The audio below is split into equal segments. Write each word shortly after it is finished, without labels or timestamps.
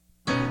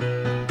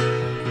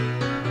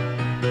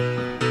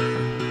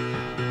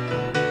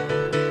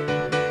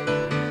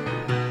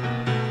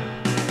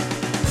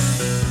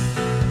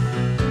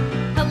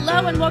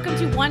and welcome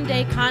to One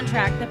Day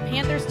Contract, the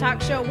Panthers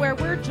talk show where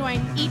we're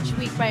joined each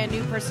week by a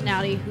new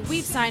personality who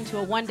we've signed to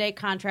a one-day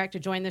contract to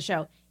join the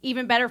show.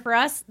 Even better for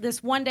us,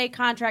 this one-day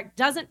contract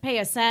doesn't pay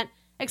a cent,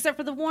 except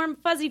for the warm,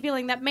 fuzzy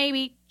feeling that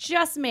maybe,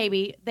 just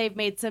maybe, they've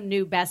made some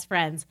new best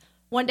friends.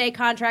 One Day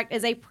Contract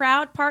is a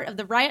proud part of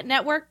the Riot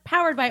Network,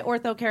 powered by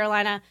Ortho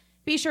Carolina.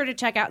 Be sure to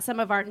check out some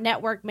of our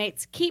network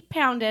mates. Keep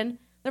pounding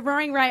the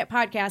Roaring Riot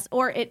podcast,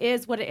 or It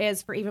Is What It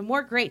Is, for even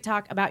more great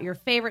talk about your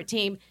favorite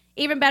team.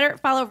 Even better,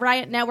 follow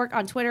Riot Network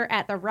on Twitter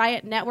at the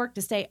Riot Network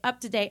to stay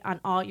up to date on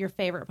all your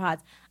favorite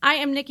pods. I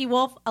am Nikki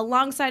Wolf.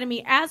 Alongside of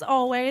me, as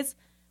always,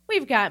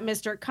 we've got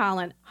Mr.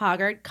 Colin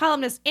Hoggard,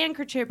 columnist and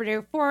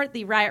contributor for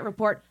the Riot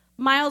Report,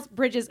 Miles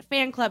Bridges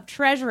fan club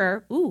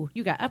treasurer. Ooh,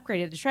 you got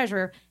upgraded to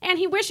treasurer. And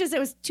he wishes it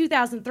was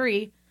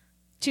 2003.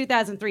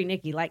 2003,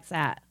 Nikki likes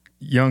that.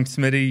 Young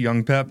Smitty,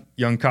 young Pep,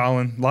 young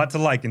Colin. Lot to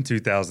like in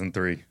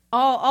 2003.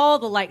 All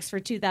the likes for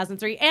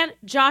 2003. And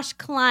Josh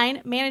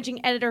Klein,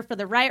 managing editor for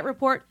the Riot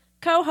Report,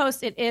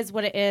 co-host It Is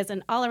What It Is,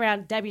 an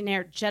all-around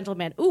debonair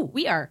gentleman. Ooh,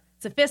 we are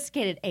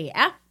sophisticated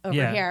AF over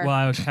here. Well,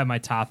 I have my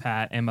top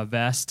hat and my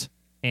vest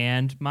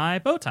and my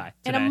bow tie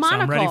today, And a monocle.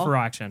 so I'm ready for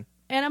action.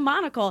 And a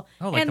monocle.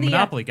 Oh, like and the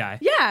Monopoly guy.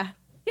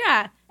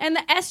 Yeah. And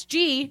the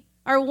SG,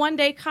 our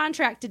one-day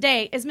contract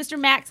today, is Mr.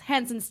 Max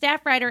Henson,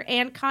 staff writer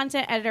and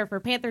content editor for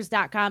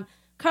Panthers.com,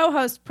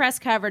 co-host press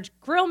coverage,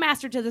 grill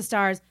master to the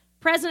stars,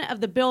 president of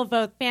the Bill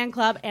Voth fan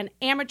club, and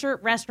amateur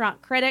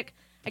restaurant critic.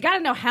 I got to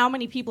know how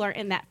many people are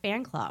in that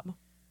fan club.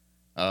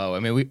 Oh, I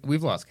mean,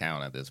 we've lost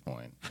count at this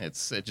point. It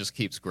just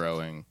keeps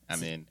growing. I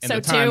mean, in So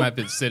the time two? I've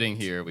been sitting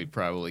here, we've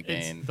probably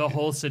gained. It's the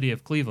whole city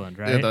of Cleveland,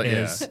 right?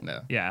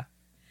 Yeah.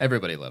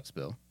 Everybody loves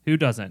Bill. Who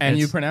doesn't? And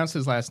you pronounce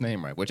his last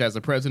name right, which as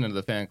the president of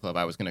the fan club,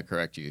 I was going to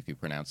correct you if you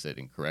pronounced it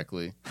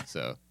incorrectly.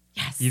 So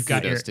Yes. You've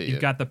got Kudos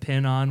the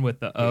pin on with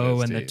the O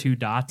Kudos and to the you. two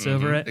dots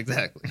over it.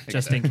 Exactly.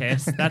 Just in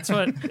case.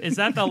 Is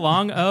that the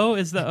long O?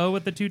 Is the O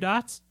with the two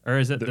dots? Or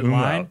is it the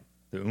umlaut. line?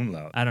 The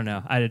umlaut. I don't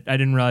know. I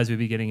didn't realize we'd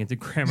be getting into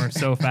grammar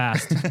so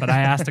fast. But I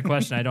asked a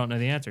question I don't know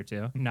the answer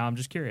to. Now I'm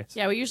just curious.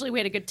 Yeah, we usually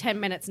wait a good 10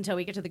 minutes until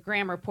we get to the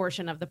grammar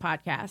portion of the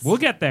podcast. We'll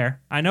get there.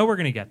 I know we're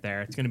going to get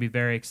there. It's going to be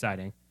very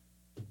exciting.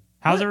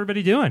 How's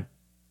everybody doing?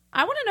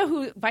 I want to know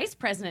who vice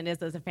president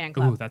is as a fan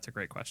club. Ooh, that's a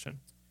great question.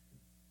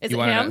 Is You it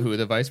want to know him? who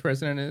the vice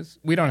president is?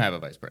 We don't have a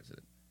vice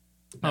president.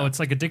 Oh, it's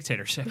like a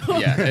dictatorship.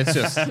 Yeah, it's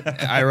just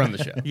I run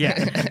the show. Yeah.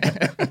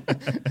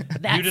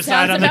 That You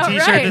decide sounds on the about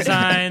t-shirt right.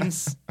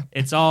 designs.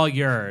 It's all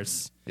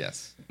yours.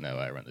 Yes. No,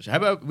 I run the show. How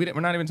about we're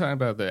not even talking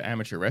about the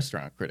amateur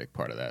restaurant critic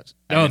part of that.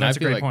 Oh, that's a I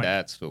feel great like point.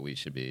 that's what we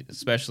should be,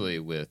 especially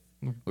with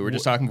we were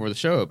just talking before the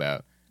show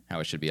about how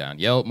it should be on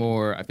Yelp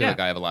more. I feel Yeah. like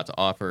I have a lot to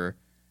offer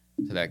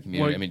to that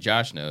community. Well, I mean,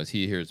 Josh knows.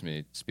 He hears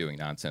me spewing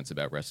nonsense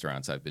about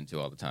restaurants I've been to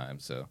all the time.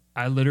 So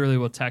I literally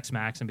will text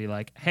Max and be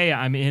like, hey,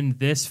 I'm in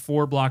this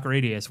 4-block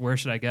radius. Where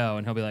should I go?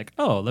 And he'll be like,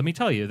 oh, let me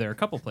tell you. There are a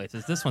couple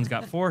places. This one's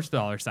got $4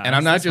 salads. and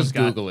I'm not This just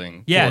one's got-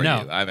 Googling Yeah, for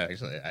no. you. I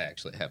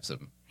actually have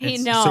some. He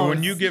It's- knows. So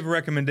when you give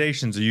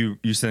recommendations, are you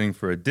sending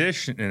for a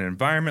dish, an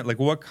environment? Like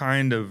what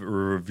kind of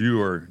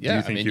reviewer do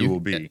you think you will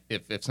be?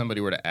 If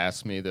somebody were to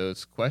ask me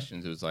those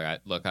questions, it was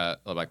like,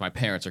 like my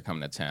parents are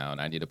coming to town.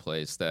 I need a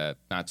place that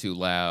not too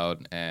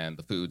loud and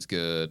the food's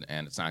good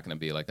and it's not going to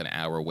be like an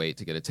hour wait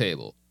to get a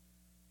table.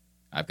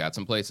 I've got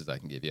some places I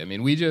can give you. I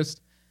mean,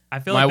 I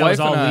feel My like that was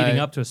wife all and leading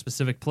I- up to a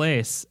specific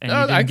place, and you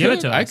No, didn't I give could.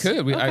 it to us. I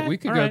could. We Okay,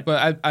 could all go, right.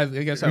 but I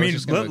guess I I was mean,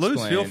 just going to Luz,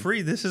 explain. feel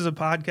free. This is a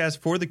podcast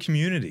for the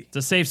community. It's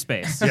a safe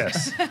space.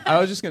 Yes. I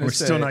was just going We're to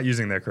say. still not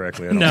using that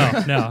correctly. I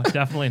don't No,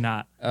 definitely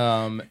not.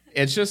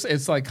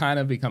 It's like kind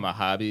of become a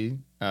hobby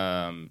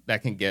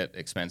that can get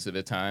expensive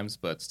at times,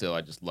 but still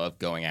I just love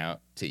going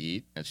out to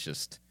eat. It's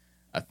just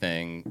a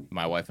thing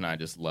my wife and I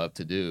just love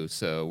to do.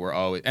 So we're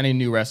always any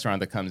new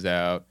restaurant that comes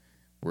out,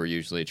 we're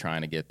usually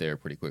trying to get there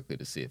pretty quickly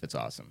to see if it's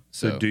awesome.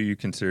 So do you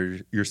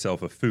consider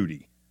yourself a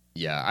foodie?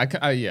 Yeah,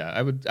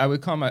 I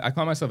would call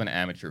myself an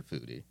amateur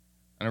foodie.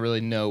 I don't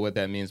really know what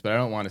that means, but I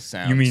don't want to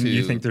sound. You mean too,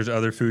 you think there's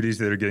other foodies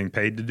that are getting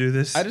paid to do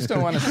this? I just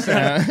don't want to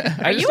sound.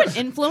 Are you an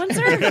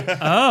influencer?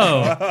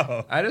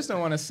 Oh, I just don't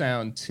want to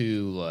sound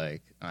too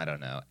like I don't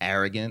know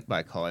arrogant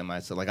by calling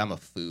myself like I'm a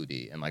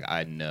foodie and like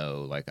I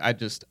know like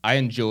I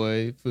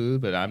enjoy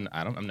food, but I'm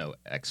no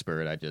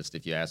expert.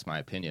 If you ask my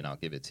opinion, I'll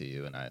give it to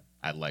you, and I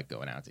like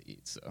going out to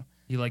eat. So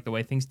you like the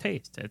way things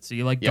taste. So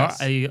you like Yes.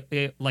 I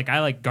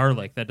like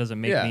garlic. That doesn't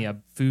make Yeah. me a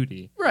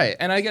foodie. right,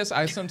 and I guess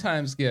I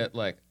sometimes get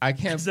like I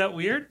can't. Is that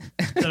weird?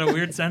 Is that a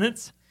weird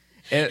sentence?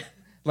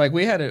 Like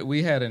we had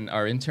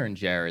our intern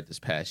Jared this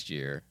past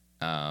year.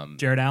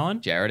 Jared Allen,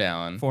 Jared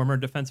Allen. former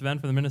defensive end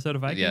for the Minnesota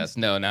Vikings. Yes,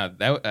 no, now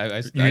that I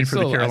You mean for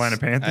the still- Carolina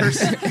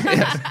Panthers?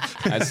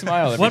 I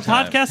smile. Every What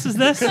time. podcast is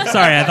this?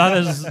 Sorry, I thought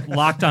this was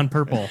Locked on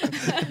Purple.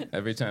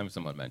 Every time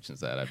someone mentions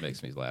that, it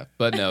makes me laugh.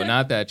 But no,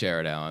 not that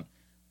Jared Allen.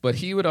 But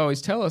he would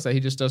always tell us that he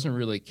just doesn't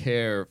really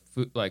care.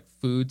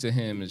 Food to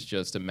him is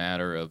just a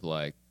matter of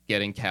like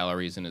getting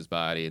calories in his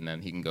body, and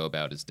then he can go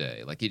about his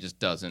day. Like he just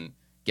doesn't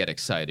get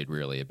excited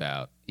really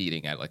about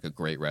eating at like a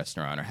great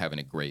restaurant or having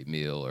a great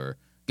meal or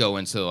go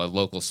into a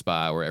local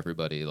spa where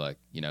everybody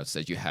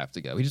says you have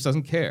to go. He just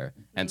doesn't care.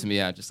 And to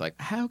me, I'm just like,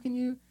 how can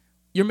you?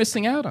 You're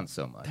missing out on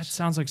so much. That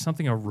sounds like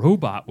something a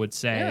robot would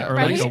say. Yeah, or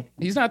right. like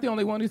he's not the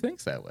only one who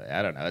thinks that way.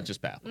 I don't know. It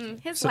just baffles me.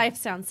 His life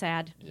sounds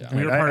sad. Yeah.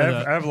 We were part of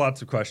the- I have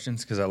lots of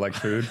questions because I like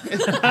food.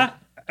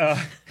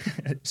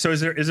 So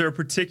is there a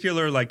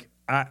particular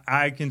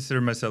I consider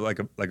myself like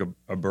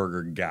a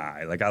burger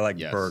guy. Like I like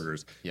Yes.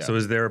 burgers. Yeah. So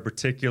is there a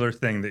particular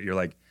thing that you're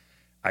like,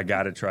 I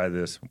got to try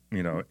this?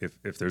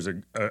 If there's a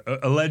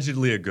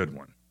allegedly a good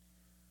one.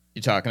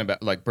 You talking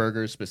about like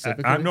burgers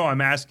specifically? I'm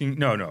asking.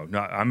 No.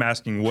 I'm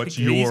asking what's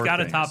your. he's got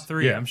things? a top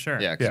 3, Yeah. I'm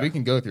sure. Yeah, because Yeah. we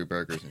can go through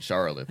burgers in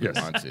Charlotte if we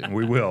Yes, want to.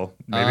 we will.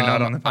 Maybe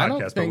not on the I don't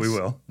podcast, but think we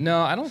will.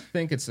 No, I don't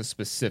think it's a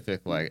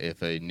specific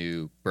if a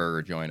new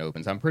burger joint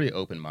opens. I'm pretty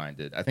open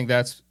minded. I think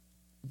that's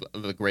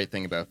the great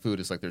thing about food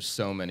is there's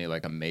so many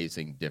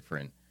amazing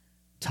different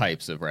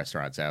types of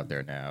restaurants out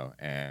there now,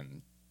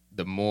 and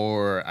the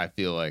more I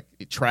feel like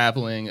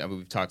traveling, I mean,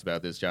 we've talked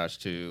about this, Josh,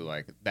 too.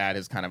 That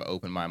has kind of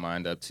opened my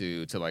mind up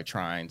to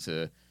trying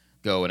to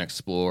go and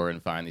explore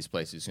and find these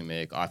places who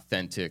make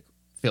authentic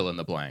fill in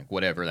the blank,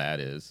 whatever that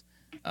is.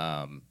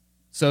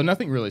 So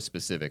nothing really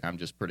specific. I'm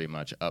just pretty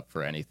much up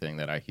for anything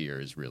that I hear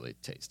is really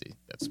tasty.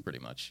 That's pretty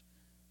much.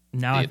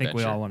 Now The I think we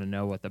adventure. all want to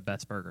know what the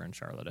best burger in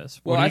Charlotte is.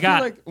 Well, What do I you feel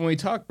got? like when we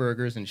talk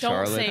burgers in Don't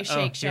Charlotte, say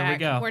Shake here we Shack.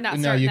 go. We're not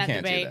no, starting you that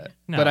can't debate. do that.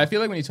 No. But I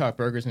feel like when you talk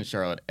burgers in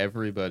Charlotte,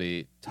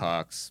 everybody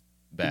talks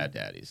Bad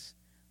Daddy's.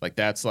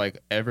 That's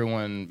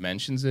everyone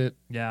mentions it,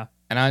 Yeah.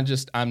 and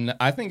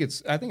I think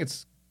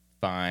it's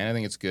fine. I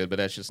think it's good, but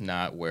that's just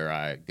not where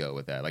I go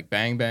with that.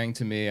 Bang Bang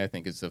to me, I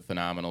think is a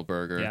phenomenal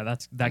burger. Yeah,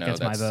 that I know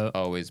gets my that's vote.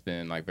 always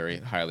been very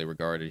highly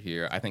regarded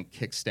here. I think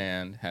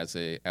Kickstand has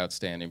a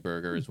outstanding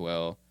burger as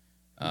well.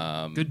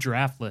 Good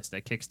draft list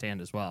at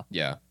Kickstand as well.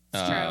 Yeah.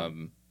 It's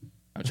true.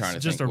 I'm trying to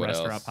It's just think a what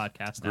restaurant else.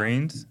 podcast. Now.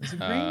 Greens. Is it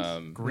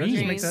greens? Greens.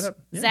 Did you make that up?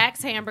 Yeah.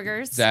 Zach's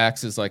Hamburgers.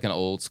 Zach's is an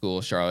old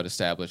school Charlotte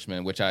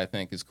establishment, which I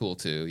think is cool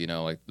too.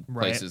 The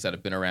Right. places that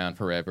have been around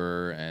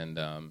forever, and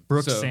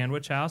Brooks so-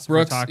 Sandwich House.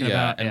 Brooks, we're talking yeah,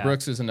 about. and yeah.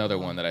 Brooks is another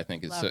one that I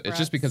think is. Love So, it's just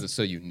Brooks. because it's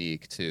so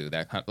unique too.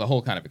 The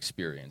whole kind of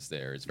experience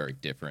there is very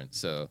different.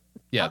 So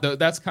yeah,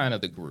 that's kind of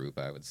the group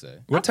I would say.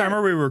 What time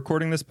are we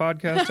recording this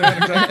podcast at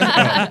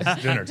exactly? Oh,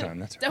 it's dinner time.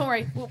 That's right. Don't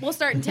worry. We'll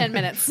start in 10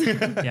 minutes.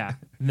 Yeah.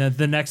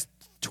 The next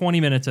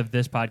 20 minutes of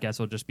this podcast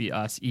will just be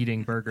us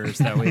eating burgers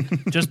that we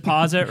just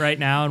pause it right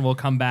now and we'll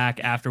come back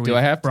after we Do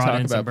I have to brought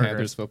talk in some about Panthers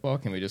burgers. football?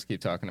 Can we just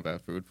keep talking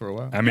about food for a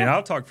while? I mean,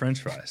 I'll talk French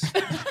fries.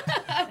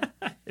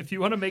 If you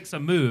want to make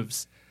some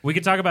moves, we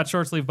could talk about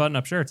short sleeve button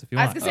up shirts if you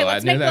I was want. going to say, Oh, I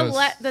let's knew make that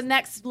was- the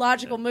next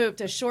logical move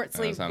to short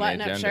sleeve on the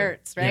button up agenda.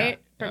 shirts, right?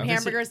 Yeah. From Yeah.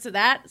 hamburgers to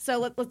that. So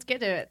let's get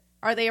to it.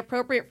 Are they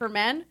appropriate for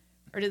men,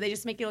 or do they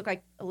just make you look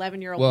like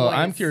 11-year-old Well, boys?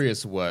 I'm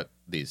curious what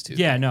these two.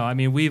 Yeah, no, I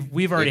mean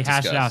we've already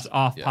hashed it out discussed,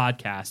 off yeah.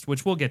 podcast,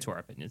 which we'll get to our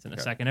opinions in a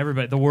second.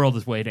 Everybody, the world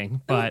is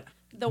waiting, but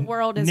The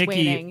world is Nikki,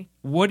 waiting.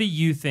 what do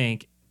you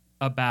think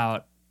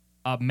about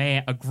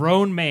a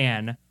grown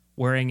man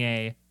wearing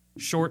a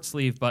short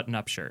sleeve button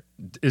up shirt?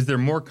 Is there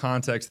more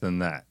context than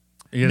that?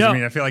 Because, No. I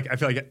mean, I feel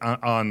like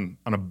on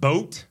a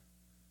boat.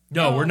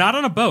 No, Oh. we're not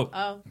on a boat.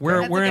 Oh.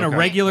 we're That's we're a in a good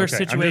regular point. Okay,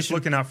 situation. I'm just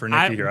looking out for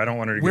Nikki here. I don't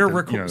want her to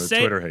get the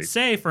Twitter hate.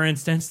 Say, for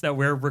instance, that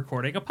we're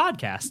recording a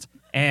podcast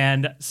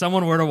and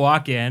someone were to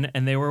walk in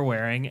and they were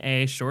wearing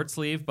a short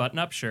sleeve button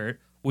up shirt.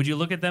 Would you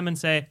look at them and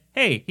say,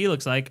 hey, he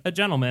looks like a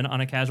gentleman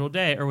on a casual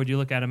day? Or would you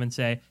look at him and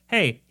say,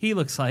 hey, he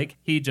looks like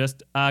he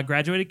just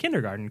graduated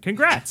kindergarten.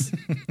 Congrats.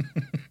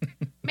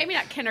 Maybe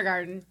not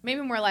kindergarten.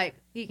 Maybe more like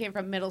he came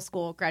from middle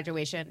school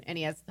graduation and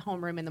he has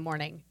homeroom in the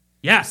morning.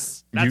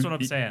 Yes, that's You- what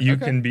I'm saying. You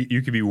Okay.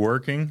 you could be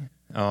working.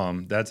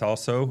 That's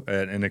also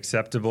an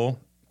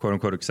acceptable, quote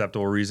unquote,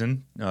 acceptable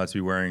reason to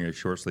be wearing a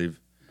short sleeve.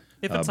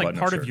 if it's like button-up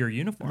part of shirt. your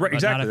uniform. Right, but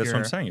exactly. not if That's what I'm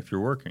you're- saying. If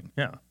you're working,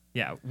 yeah.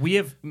 Yeah, we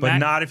have. But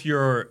not if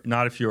you're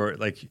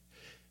like.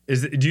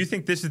 Do you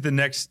think this is the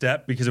next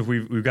step? Because if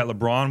we've got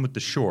LeBron with the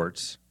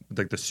shorts,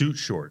 like the suit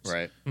shorts,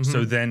 Right.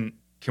 So then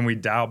can we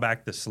dial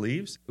back the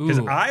sleeves? Because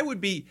Ooh. I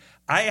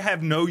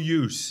have no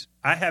use.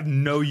 I have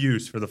no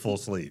use for the full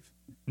sleeve.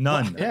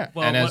 None. Yeah.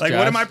 Well, and as Like,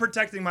 what am Josh- I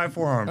protecting my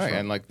forearms Right, from?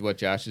 and like what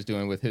Josh is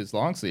doing with his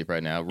long sleeve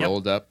right now,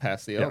 rolled up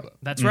past the elbow.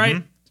 That's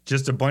right.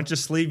 Just a bunch of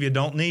sleeve you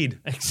don't need.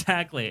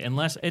 Exactly.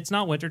 Unless it's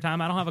not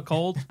wintertime. I don't have a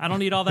cold. I don't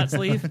need all that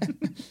sleeve.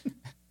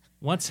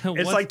 It's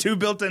like two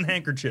built-in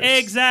handkerchiefs.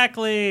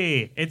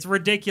 Exactly. It's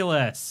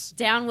ridiculous.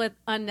 Down with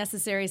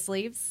unnecessary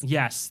sleeves.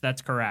 Yes,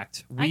 that's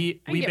correct.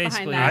 We I get behind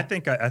basically that.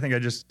 I think I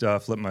just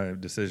flipped my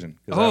decision.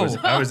 'Cause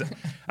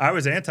I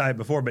was anti it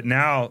before, but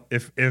now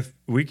if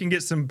we can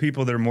get some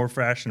people that are more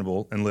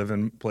fashionable and live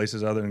in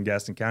places other than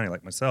Gaston County,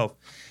 like myself,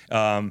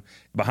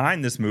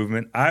 behind this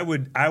movement, I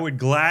would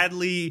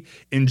gladly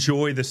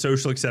enjoy the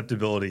social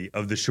acceptability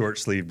of the short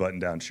sleeve button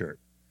down shirt.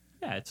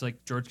 Yeah, it's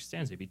like George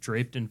Costanza be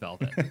draped in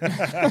velvet.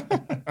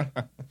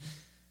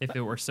 If it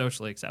were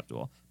socially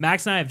acceptable.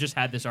 Max and I have just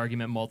had this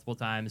argument multiple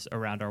times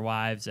around our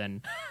wives,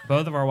 and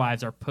both of our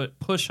wives are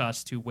push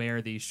us to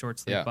wear these short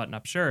sleeve Yeah. button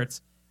up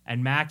shirts.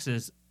 And Max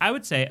is, I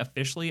would say,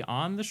 officially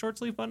on the short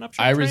sleeve button up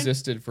shirt. I train.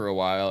 resisted for a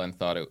while and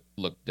thought it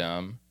looked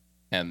dumb.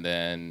 And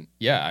then,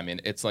 yeah, I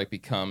mean, it's like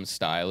become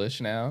stylish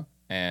now.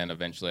 And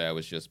eventually I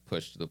was just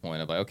pushed to the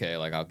point of like, okay,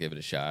 like I'll give it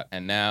a shot.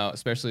 And now,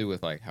 especially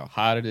with like how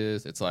hot it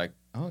is, it's like,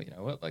 oh, you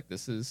know what? Like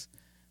this is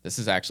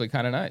actually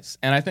kind of nice.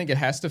 And I think it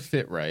has to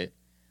fit right.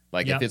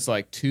 Like if it's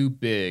like too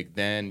big,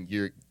 then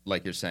you're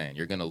like you're saying,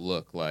 you're going to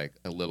look like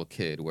a little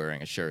kid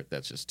wearing a shirt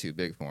that's just too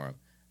big for him.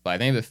 But I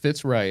think if it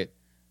fits right,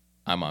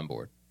 I'm on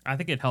board. I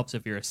think it helps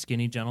if you're a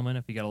skinny gentleman,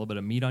 if you got a little bit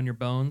of meat on your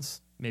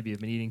bones. Maybe you've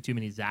been eating too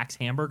many Zax's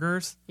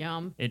hamburgers.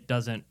 Yum. It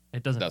doesn't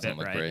fit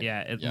look right. great.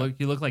 Yeah,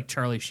 you look like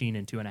Charlie Sheen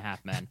in 2.5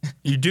 Men.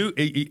 You do.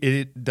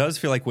 It does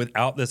feel like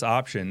without this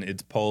option,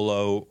 it's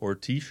polo or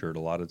T-shirt a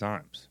lot of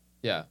times.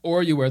 Yeah.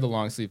 Or you wear the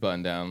long sleeve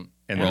button down.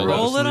 And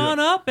roll it on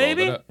up,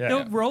 baby. Roll it up.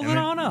 Yeah. Roll And it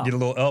then on up. Get a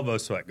little elbow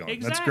sweat going.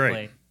 Exactly. That's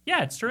great.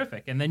 Yeah, it's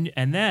terrific. And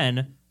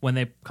then when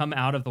they come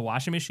out of the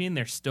washing machine,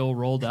 they're still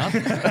rolled up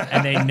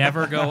and they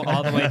never go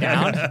all the way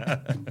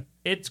down.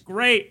 It's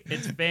great.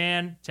 It's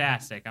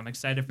fantastic. I'm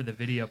excited for the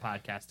video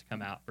podcast to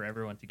come out for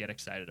everyone to get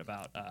excited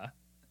about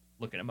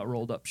looking at my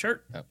rolled up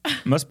shirt.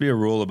 Must be a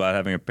rule about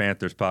having a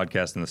Panthers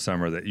podcast in the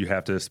summer that you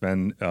have to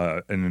spend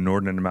an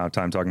inordinate amount of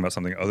time talking about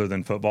something other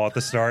than football at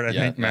the start. I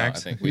think,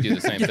 Max. I think we do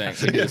the same thing.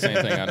 We do the same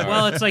thing on ours.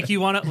 Well, it's like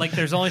you want to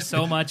there's only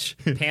so much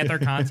Panther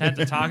content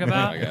to talk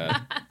about. Oh my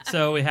God.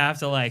 So we have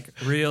to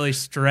really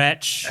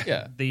stretch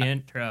Yeah. the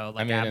intro.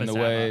 I mean, in the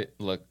way,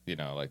 look,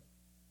 like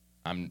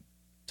I'm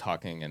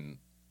talking and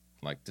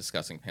like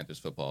discussing Panthers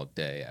football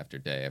day after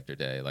day after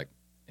day. Like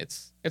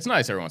it's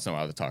nice every once in a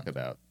while to talk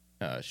about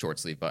short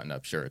sleeve button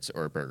up shirts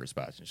or burger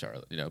spots in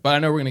Charlotte, But I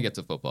know we're gonna get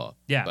to football.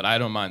 Yeah. But I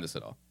don't mind this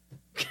at all.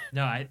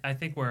 No, I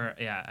think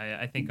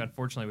I think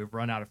unfortunately we've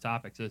run out of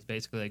topics. So it's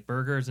basically like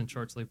burgers and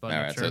short sleeve button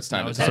All up right, so shirts. it's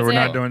time to So talk we're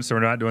about-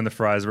 not doing the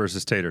fries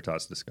versus tater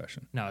tots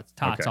discussion. No, it's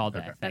tots Okay, all day.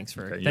 okay. Thanks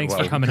for Okay, thanks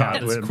well, for coming out.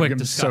 God, This I'm quick so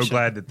discussion.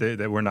 glad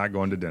that we're not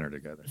going to dinner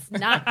together.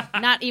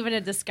 Not even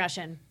a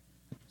discussion.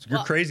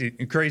 You're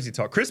crazy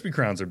talk. Crispy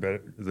crowns are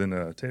better than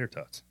tater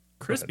tots.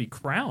 Crispy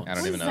crowns. I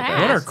don't What even is know what that?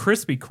 that What are is.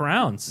 crispy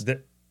crowns?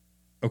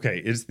 Okay,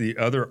 it's the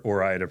other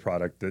Ore-Ida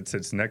product that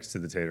sits next to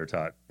the tater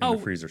tot in the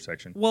freezer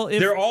section. well, if-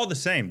 they're all the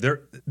same.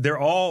 They're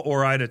all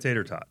Ore-Ida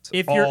tater tots.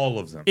 All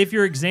of them. If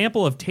your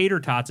example of tater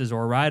tots is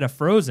Ore-Ida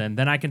frozen,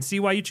 then I can see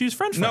why you choose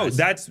French No, fries.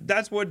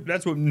 that's what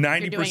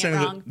 90% You're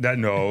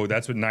of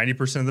that's what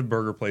 90% of the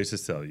burger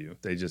places tell you.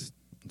 They just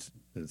it's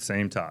the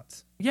same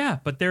tots. Yeah,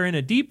 but they're in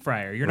a deep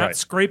fryer. You're Right. not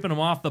scraping them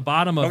off the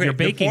bottom of your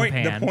baking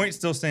pan. The point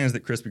still stands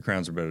that crispy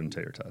crowns are better than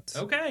tater tots.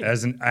 Okay.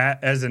 As an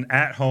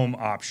at-home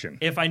option.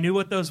 If I knew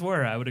what those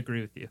were, I would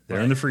agree with you.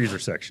 They're in the freezer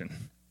section.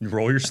 You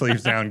roll your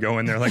sleeves down, go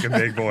in there like a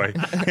big boy,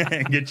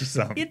 and get you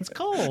some. It's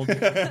cold.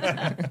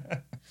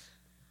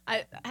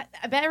 I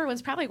bet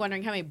everyone's probably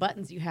wondering how many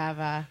buttons you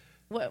have.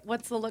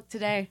 What's the look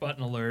today?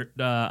 Button alert.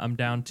 I'm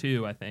down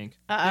 2, I think.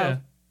 Uh-oh. Yeah.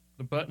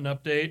 The button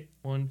update.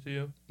 1,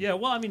 2. Yeah,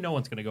 well, I mean, no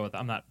one's going to go with that.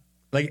 I'm not.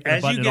 Like Gonna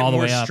as button you it get all the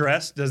more way up.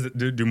 stressed,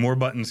 do more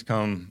buttons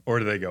come, or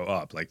do they go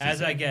up? Like As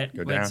does I it get,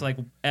 go it's down? like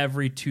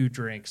every 2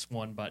 drinks,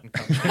 1 button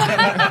comes.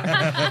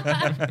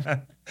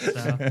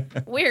 So,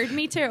 Weird.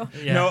 Me too.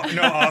 yeah.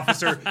 No,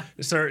 officer,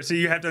 sir. So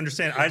you have to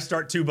understand. I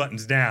start 2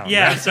 buttons down.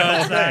 Yeah, That's so the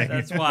whole thing.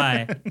 that's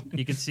why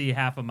you can see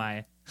half of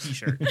my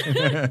T-shirt.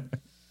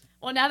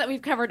 Well, now that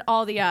we've covered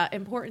all the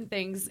important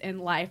things in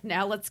life,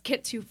 now let's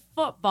get to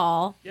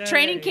football. Yay.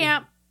 Training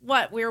camp.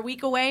 What? We're a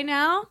week away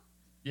now.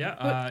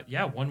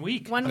 Yeah, 1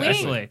 week. 1 week.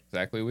 Officially.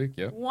 Exactly a week,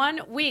 yep.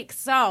 1 week.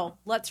 So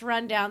let's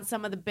run down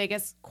some of the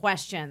biggest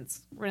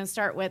questions. We're going to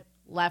start with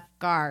left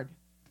guard.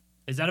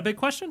 Is that a big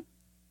question?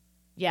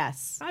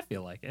 Yes. I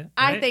feel like it.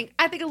 I right? think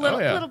a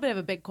little bit of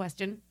a big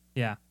question.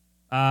 Yeah.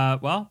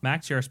 Well,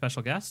 Max, you're a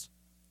special guest.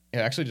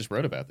 Yeah, I actually just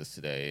wrote about this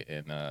today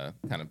in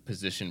kind of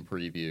position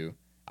preview.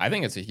 I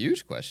think it's a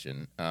huge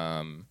question.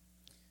 I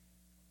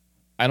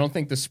don't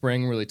think the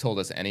spring really told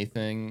us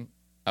anything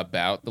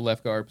about the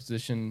left guard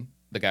position.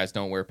 The guys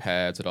don't wear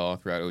pads at all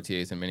throughout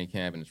OTAs and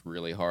minicamp, and it's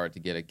really hard to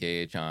get a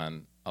gauge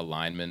on a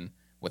lineman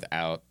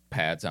without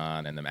pads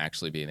on and them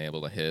actually being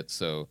able to hit.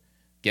 So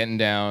getting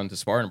down to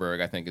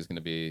Spartanburg, I think, is going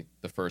to be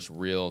the first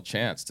real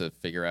chance to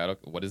figure out,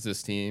 okay, what does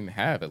this team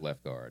have at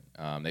left guard?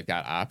 They've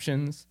got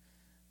options.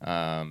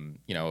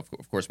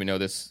 Of course, we know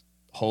this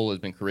hole has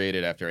been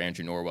created after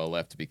Andrew Norwell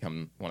left to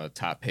become one of the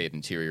top paid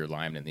interior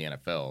linemen in the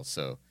NFL.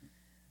 So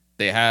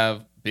they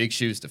have big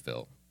shoes to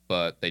fill.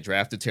 But they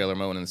drafted Taylor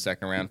Moen in the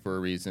second round for a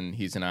reason.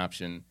 He's an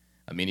option.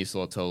 Amini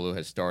Sulatolu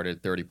has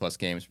started 30-plus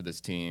games for this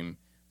team.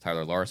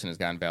 Tyler Larson has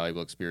gotten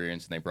valuable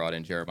experience, and they brought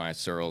in Jeremiah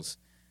Searles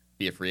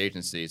via free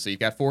agency. So you've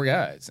got 4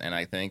 guys, and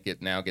I think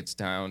it now gets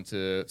down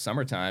to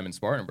summertime in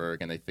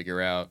Spartanburg, and they figure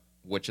out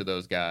which of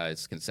those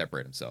guys can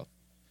separate himself.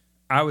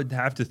 I would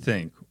have to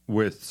think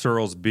with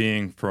Searles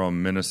being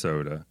from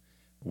Minnesota,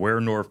 where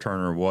Norv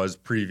Turner was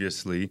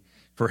previously,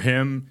 for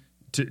him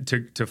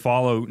to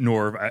follow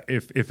Norv,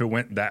 if it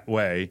went that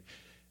way,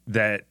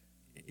 that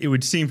it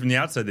would seem from the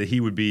outside that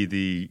he would be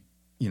the,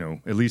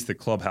 at least the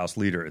clubhouse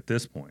leader at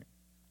this point.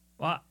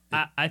 Well,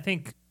 I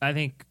think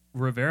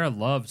Rivera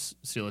loves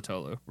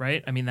Sulatolu,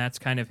 right? I mean, that's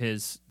kind of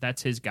his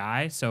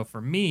guy. So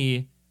for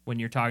me, when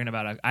you're talking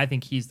about, I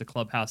think he's the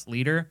clubhouse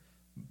leader.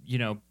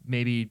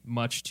 maybe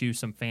much to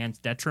some fans'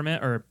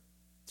 detriment or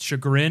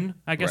chagrin,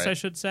 I guess I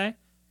should say.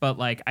 But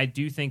like, I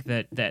do think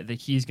that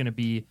he's going to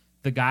be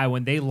the guy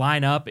when they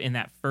line up in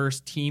that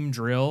first team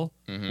drill,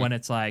 when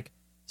it's like,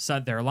 so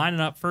they're lining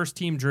up first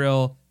team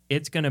drill,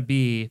 it's going to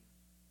be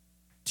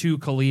 2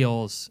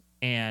 Khalils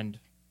and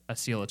a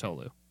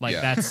Tolu. Like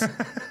that's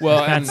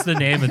that's the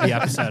name of the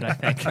episode, I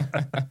think.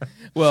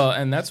 Well,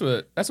 and that's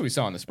what we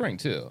saw in the spring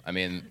too. I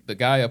mean, the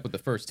guy up with the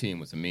first team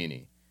was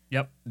Amini.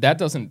 Yep. That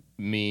doesn't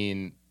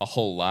mean a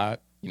whole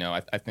lot.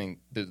 I think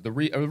the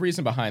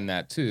reason behind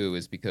that too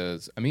is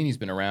because Amini's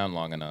been around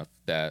long enough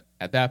that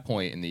at that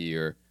point in the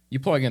year, you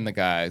plug in the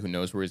guy who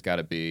knows where he's got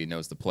to be,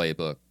 knows the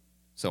playbook,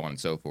 so on and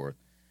so forth.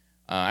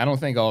 I don't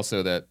think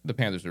also that the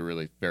Panthers were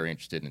really very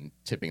interested in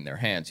tipping their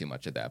hand too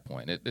much at that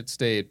point. It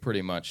stayed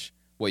pretty much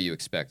what you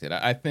expected.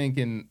 I think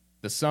in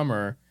the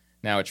summer,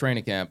 now at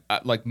training camp,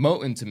 like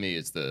Moton to me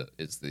is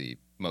the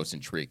most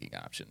intriguing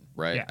option,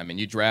 right? Yeah. I mean,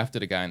 you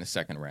drafted a guy in the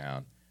second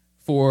round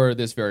for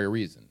this very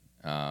reason.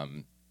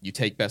 You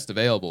take best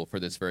available for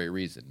this very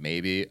reason.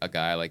 Maybe a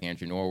guy like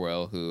Andrew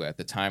Norwell, who at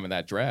the time of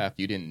that draft,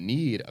 you didn't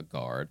need a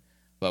guard,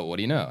 but what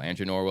do you know?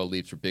 Andrew Norwell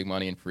leaves for big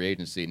money in free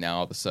agency. Now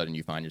all of a sudden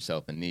you find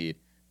yourself in need.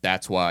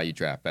 That's why you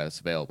draft best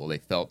available. They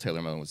felt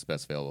Taylor Moton was the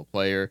best available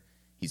player.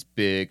 He's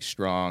big,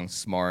 strong,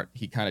 smart.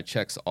 He kind of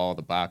checks all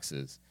the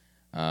boxes.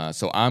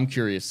 So I'm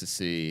curious to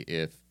see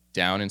if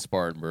down in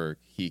Spartanburg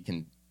he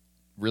can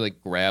really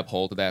grab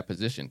hold of that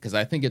position, because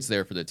I think it's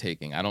there for the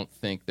taking. I don't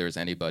think there's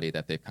anybody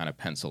that they've kind of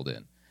penciled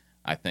in.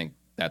 I think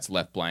that's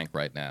left blank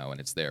right now, and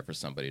it's there for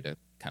somebody to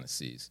kind of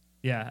seize.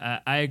 Yeah,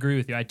 I agree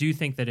with you. I do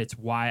think that it's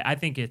wide. I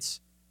think it's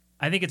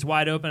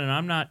wide open, and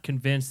I'm not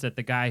convinced that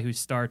the guy who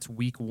starts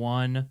week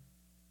 1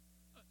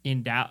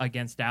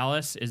 against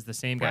Dallas is the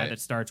same guy that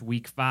starts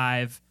week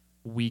 5,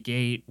 week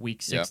 8,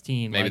 week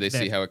 16. Maybe they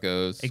see how it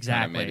goes.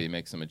 Exactly. Maybe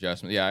make some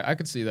adjustments. Yeah, I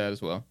could see that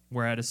as well.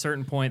 Where at a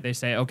certain point they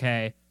say,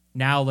 okay,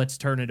 now let's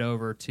turn it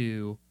over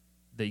to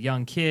the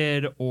young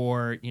kid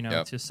or,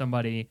 to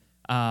somebody.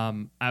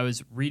 I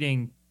was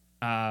reading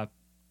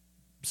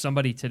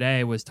somebody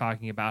today was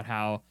talking about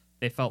how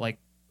they felt like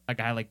a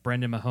guy like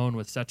Brendan Mahone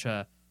was such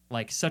a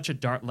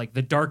dark, like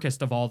the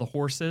darkest of all the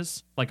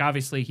horses. Like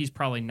obviously he's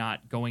probably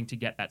not going to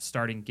get that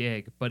starting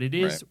gig, but it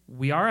is,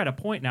 we are at a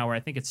point now where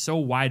I think it's so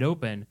wide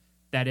open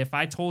that if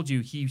I told you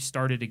he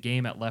started a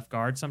game at left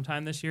guard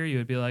sometime this year, you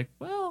would be like,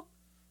 well,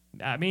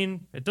 I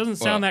mean, it doesn't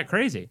sound that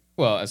crazy.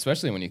 Well,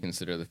 especially when you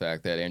consider the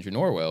fact that Andrew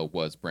Norwell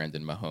was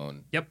Brendan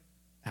Mahone. Yep.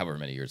 However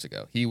many years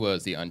ago. He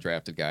was the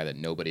undrafted guy that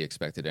nobody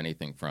expected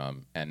anything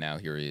from, and now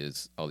here he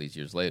is all these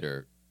years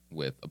later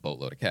with a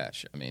boatload of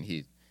cash. I mean,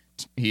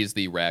 he's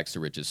the rags to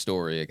riches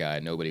story, a guy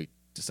nobody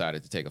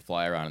decided to take a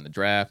flyer on in the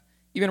draft.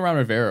 Even Ron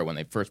Rivera, when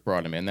they first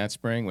brought him in that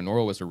spring, when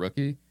Norwell was a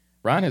rookie,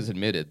 Ron has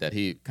admitted that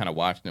he kind of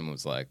watched him and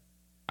was like,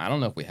 I don't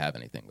know if we have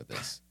anything with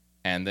this.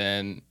 And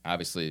then,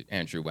 obviously,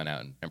 Andrew went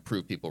out and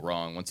proved people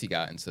wrong. Once he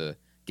got into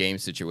game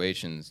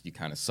situations, you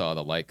kind of saw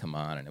the light come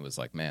on, and it was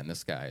like, man,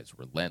 this guy is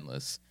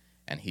relentless,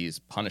 and he's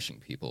punishing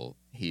people.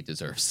 He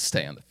deserves to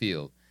stay on the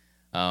field.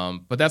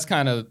 But that's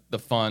kind of the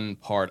fun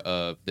part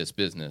of this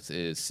business,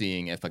 is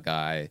seeing if a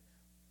guy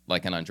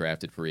like an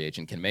undrafted free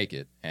agent can make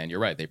it. And you're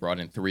right, they brought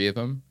in 3 of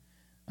them.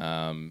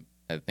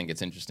 I think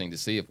it's interesting to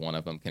see if one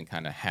of them can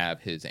kind of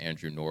have his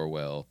Andrew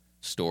Norwell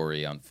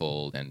story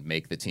unfold and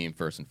make the team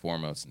first and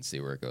foremost, and see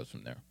where it goes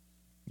from there.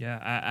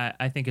 Yeah,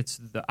 I think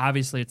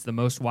obviously it's the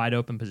most wide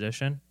open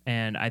position,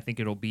 and I think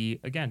it'll be,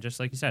 again, just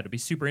like you said, it'll be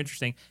super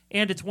interesting.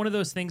 And it's one of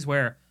those things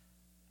where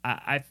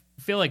I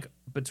feel like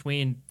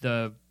between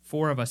the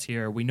 4 of us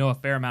here, we know a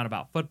fair amount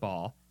about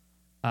football.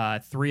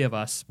 3 of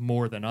us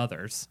more than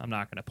others. I'm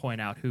not going to point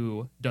out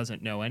who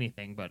doesn't know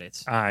anything, but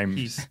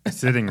he's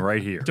sitting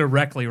right here,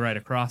 directly right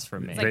across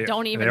from me. It's like,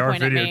 don't even they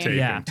point at me.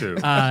 They are videotaping too.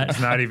 It's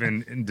not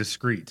even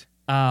discreet.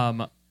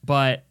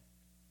 But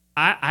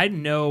I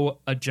know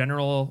a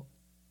general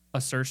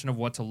assertion of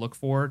what to look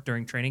for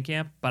during training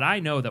camp, but I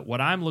know that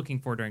what I'm looking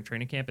for during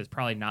training camp is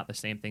probably not the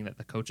same thing that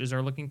the coaches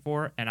are looking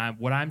for, and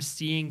what I'm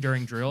seeing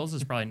during drills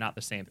is probably not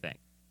the same thing.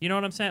 You know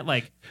what I'm saying?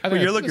 Like,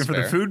 you're looking for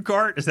the food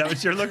cart? Is that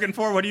what you're looking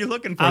for? What are you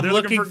looking for? I'm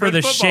looking for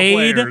the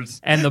shade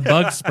and the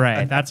bug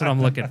spray. That's what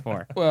I'm looking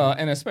for. Well,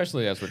 and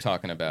especially as we're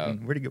talking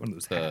about, where do you get one of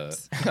those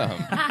hats?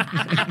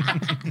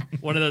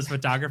 One of those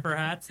photographer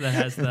hats that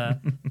has the.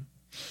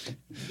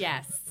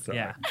 Yes.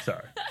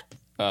 Sorry.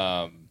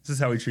 This is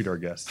how we treat our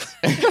guests.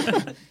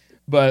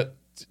 But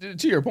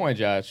to your point,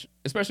 Josh,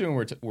 especially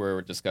when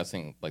we're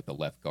discussing like the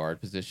left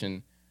guard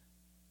position,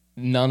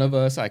 none of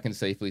us, I can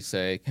safely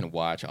say, can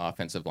watch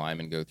offensive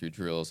linemen go through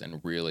drills and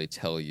really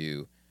tell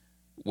you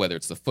whether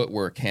it's the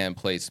footwork, hand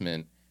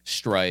placement,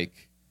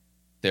 strike,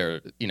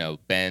 their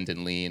bend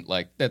and lean,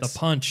 like that's the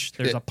punch.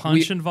 There's a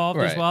punch involved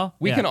as well.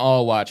 We can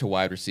all watch a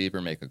wide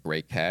receiver make a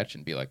great catch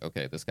and be like,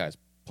 okay, this guy's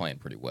playing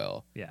pretty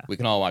well. Yeah. We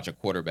can all watch a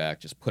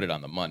quarterback just put it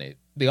on the money.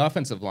 The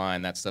offensive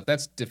line, that stuff,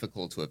 that's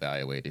difficult to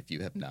evaluate if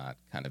you have not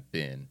kind of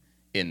been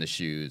in the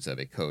shoes of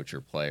a coach or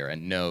player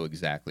and know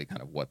exactly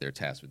kind of what they're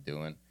tasked with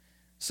doing.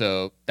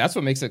 So that's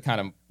what makes it kind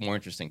of more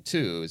interesting,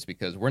 too, is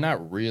because we're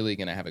not really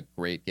going to have a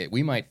great game.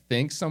 We might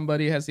think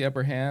somebody has the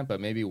upper hand,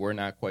 but maybe we're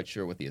not quite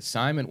sure what the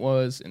assignment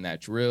was in that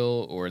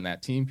drill or in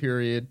that team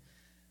period.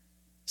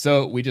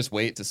 So we just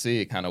wait to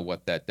see kind of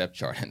what that depth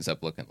chart ends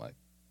up looking like.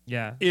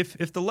 Yeah. If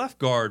the left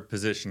guard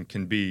position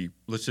can be,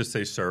 let's just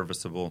say,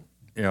 serviceable,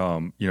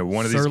 one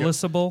of these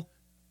Serviceable?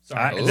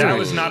 that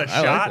was not a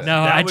I like shot. that.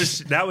 No, that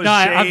was no,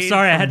 I'm shade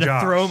sorry. I had from to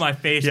Josh. throw my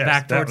face Yes,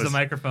 back that towards was- the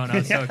microphone. I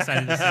was so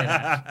excited to say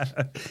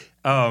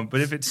that. But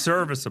if it's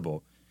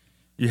serviceable,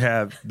 you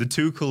have the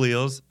two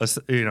Khalils,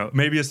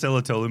 maybe a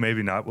Silatolu,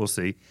 maybe not. We'll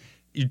see.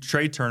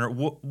 Trey Turner.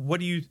 What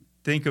do you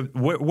think of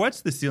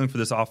what's the ceiling for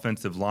this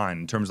offensive line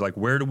in terms of like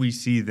where do we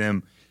see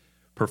them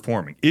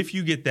performing? If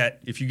you get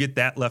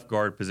that left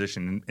guard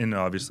position, and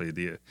obviously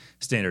the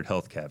standard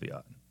health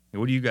caveat.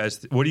 What do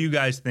you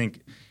guys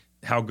think?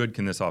 How good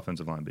can this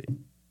offensive line be?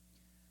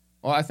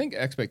 Well, I think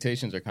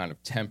expectations are kind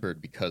of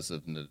tempered because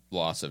of the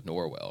loss of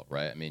Norwell,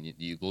 right? I mean,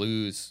 you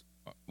lose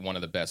one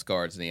of the best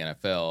guards in the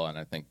NFL, and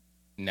I think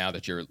now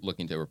that you're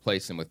looking to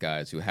replace him with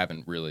guys who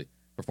haven't really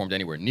performed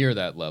anywhere near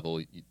that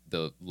level,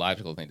 the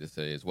logical thing to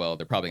say is, well,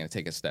 they're probably going to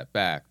take a step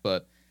back.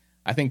 But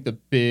I think the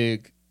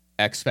big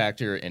X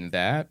factor in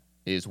that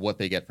is what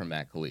they get from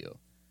Matt Khalil.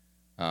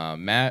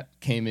 Matt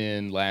came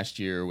in last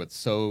year with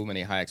so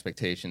many high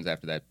expectations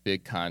after that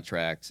big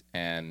contract,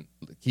 and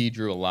he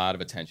drew a lot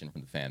of attention from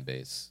the fan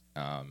base,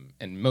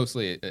 and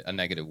mostly a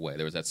negative way.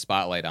 There was that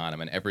spotlight on him,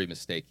 and every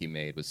mistake he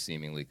made was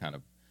seemingly kind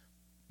of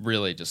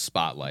really just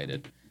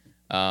spotlighted.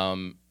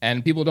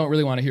 And people don't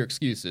really want to hear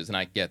excuses, and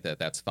I get that.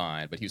 That's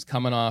fine. But he was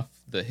coming off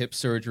the hip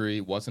surgery,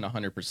 wasn't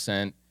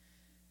 100%.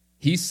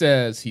 He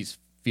says he's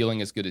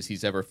feeling as good as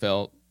he's ever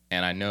felt.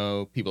 And I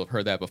know people have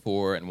heard that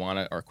before and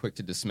are quick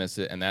to dismiss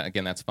it. And that,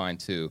 again, that's fine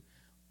too.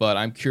 But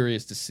I'm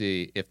curious to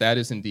see if that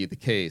is indeed the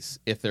case,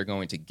 if they're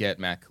going to get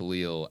Matt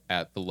Khalil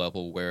at the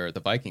level where the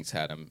Vikings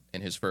had him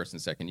in his first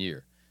and second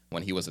year,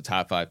 when he was a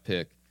top 5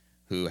 pick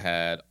who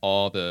had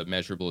all the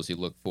measurables you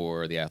look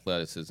for, the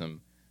athleticism.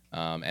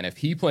 And if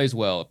he plays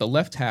well, if the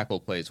left tackle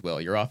plays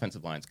well, your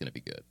offensive line is going to be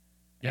good.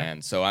 Yeah.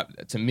 And so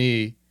to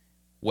me,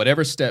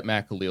 whatever step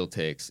Matt Khalil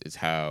takes is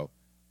how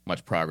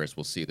much progress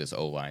we'll see this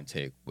O-line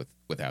take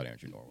without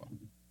Andrew Norwell.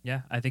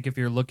 Yeah, I think if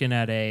you're looking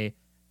at a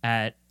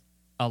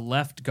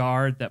left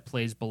guard that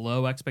plays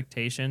below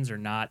expectations or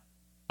not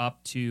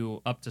up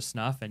to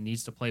snuff and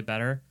needs to play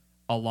better,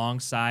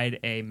 alongside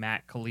a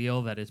Matt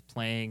Khalil that is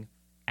playing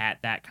at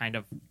that kind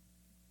of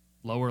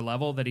lower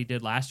level that he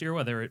did last year,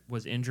 whether it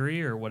was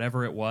injury or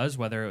whatever it was,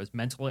 whether it was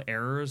mental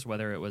errors,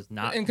 whether it was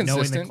not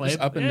knowing the play,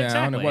 up and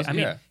down. Exactly. It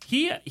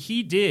wasn't,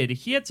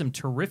 he had some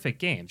terrific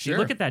games. Sure. You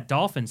look at that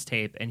Dolphins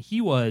tape, and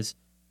he was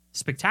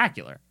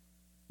spectacular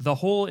the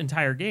whole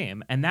entire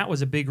game, and that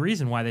was a big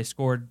reason why they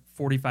scored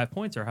 45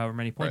 points or however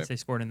many points they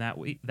scored in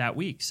that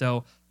week.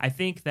 So I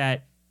think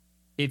that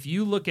if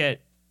you look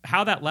at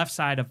how that left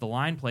side of the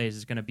line plays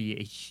is going to be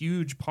a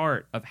huge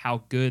part of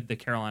how good the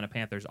Carolina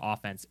Panthers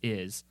offense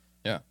is.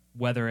 Yeah.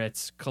 Whether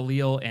it's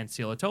Khalil and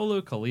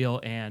Silatolu, Khalil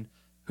and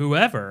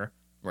whoever,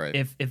 right?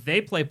 If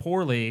they play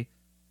poorly,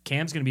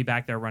 Cam's going to be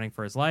back there running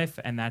for his life,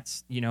 and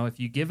that's, if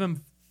you give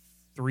him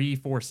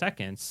 3-4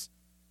 seconds,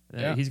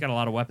 he's got a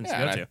lot of weapons to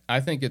go to. I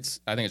think it's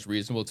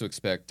reasonable to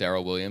expect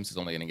Darrell Williams is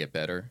only going to get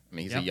better. I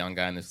mean, he's a young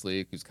guy in this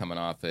league who's coming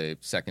off a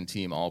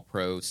second-team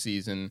All-Pro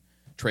season.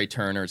 Trey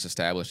Turner has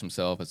established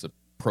himself as a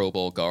Pro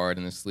Bowl guard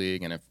in this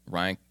league, and if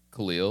Ryan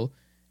Khalil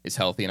is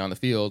healthy and on the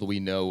field, we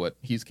know what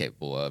he's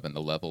capable of and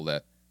the level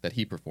that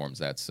he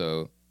performs at.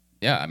 So,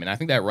 yeah, I mean, I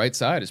think that right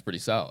side is pretty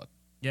solid.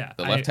 Yeah.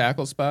 The left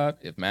tackle spot,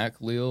 if Matt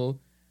Khalil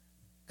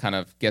kind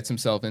of gets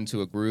himself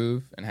into a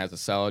groove and has a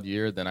solid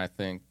year, then I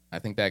think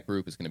that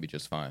group is going to be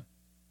just fine.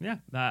 Yeah,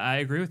 I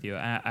agree with you.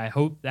 I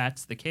hope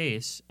that's the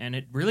case, and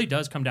it really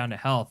does come down to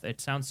health.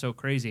 It sounds so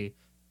crazy,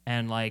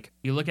 and like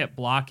you look at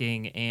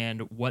blocking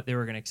and what they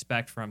were going to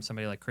expect from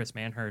somebody like Chris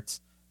Manhertz,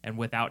 and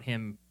without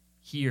him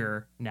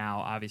here now,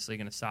 obviously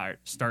going to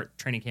start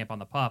training camp on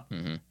the pup.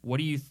 Mm-hmm. What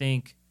do you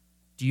think?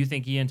 Do you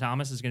think Ian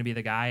Thomas is going to be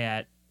the guy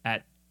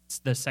at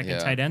the second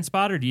tight end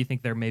spot, or do you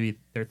think they're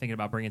thinking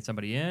about bringing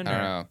somebody in? I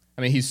don't know.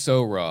 I mean, he's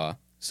so raw.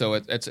 So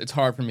it's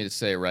hard for me to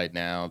say right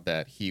now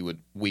that he would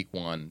week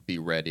 1 be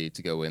ready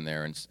to go in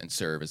there and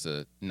serve as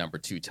a number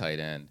 2 tight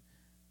end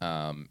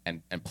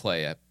and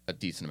play a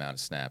decent amount of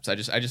snaps. I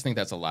just think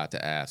that's a lot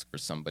to ask for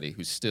somebody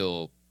who's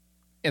still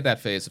at that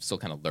phase of still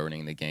kind of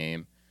learning the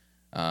game.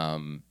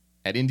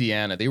 At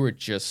Indiana, they were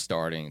just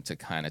starting to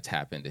kind of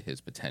tap into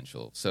his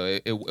potential. So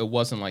it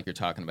wasn't like you're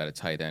talking about a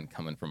tight end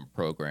coming from a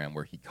program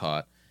where he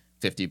caught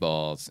 50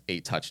 balls,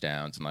 8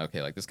 touchdowns. I'm like,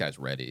 okay, like this guy's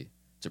ready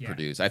to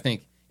produce. I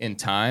think in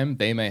time,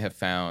 they may have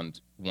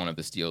found one of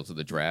the steals of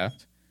the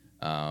draft,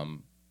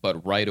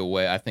 but right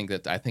away, I think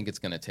it's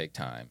going to take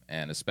time,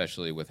 and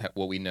especially with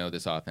what we know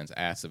this offense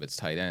asks of its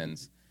tight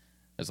ends,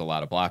 there's a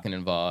lot of blocking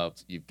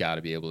involved. You've got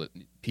to be able to.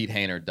 Pete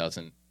Hainer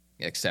doesn't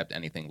accept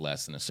anything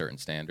less than a certain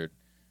standard,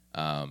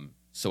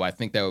 so I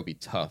think that would be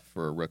tough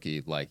for a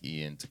rookie like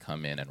Ian to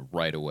come in and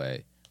right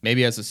away.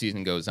 Maybe as the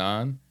season goes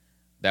on,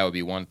 that would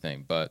be one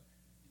thing, but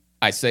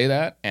I say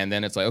that, and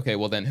then it's like, okay,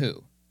 well then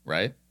who,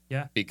 right?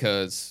 Yeah.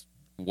 Because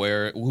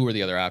who are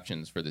the other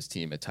options for this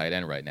team at tight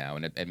end right now?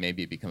 And it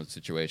maybe becomes a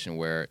situation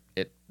where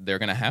they're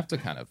going to have to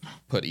kind of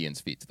put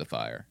Ian's feet to the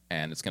fire,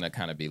 and it's going to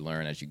kind of be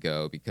learn as you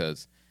go,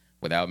 because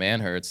without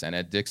Manhertz and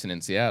Ed Dickson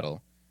in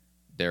Seattle,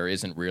 there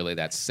isn't really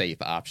that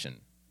safe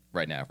option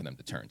right now for them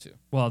to turn to.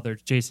 Well,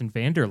 there's Jason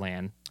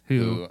Vanderlaan,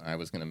 who I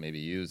was going to maybe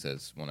use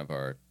as one of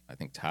our, I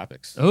think,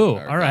 topics. Oh,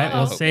 all right.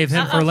 We'll save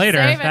him for later.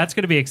 That's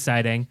going to be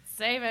exciting.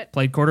 Save it.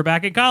 Played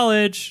quarterback in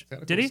college.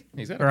 Did he?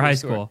 Or high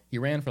school? He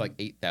ran for like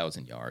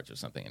 8,000 yards or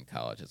something in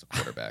college as a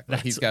quarterback.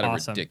 That's he's got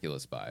awesome. a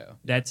ridiculous bio.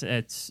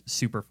 It's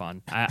super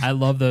fun. I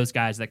love those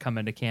guys that come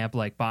into camp.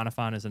 Like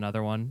Bonifant is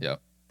another one.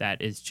 Yep.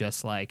 That is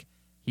just like,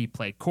 he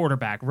played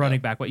quarterback, running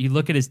back. What you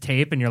look at his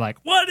tape and you're like,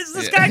 what is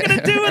this guy going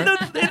to do in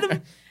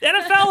the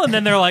NFL? And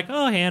then they're like,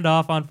 oh, hand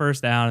off on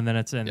first down, and then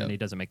and he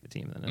doesn't make the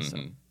team. Then it's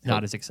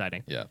not as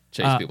exciting. Yeah,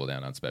 chase people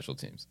down on special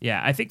teams.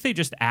 Yeah, I think they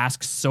just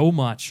ask so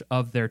much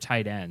of their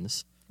tight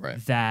ends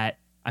that,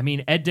 I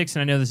mean, Ed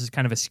Dickson, I know this is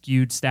kind of a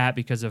skewed stat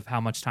because of how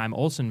much time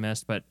Olsen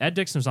missed, but Ed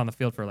Dickson was on the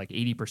field for like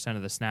 80%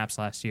 of the snaps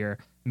last year.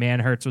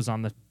 Manhertz was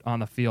on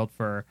the field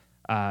for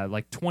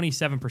like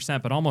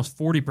 27%, but almost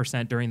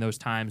 40% during those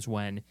times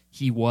when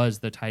he was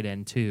the tight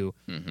end too.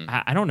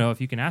 I don't know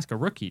if you can ask a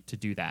rookie to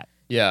do that.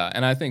 Yeah,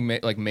 and I think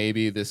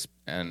maybe this,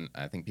 and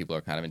I think people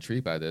are kind of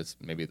intrigued by this,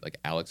 maybe like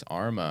Alex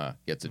Arma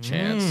gets a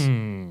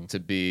chance to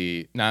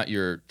be not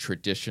your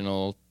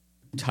traditional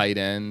tight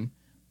end,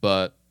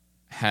 but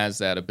has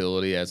that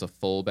ability as a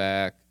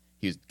fullback.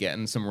 He's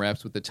getting some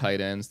reps with the tight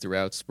ends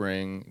throughout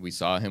spring. We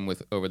saw him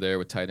over there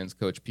with tight ends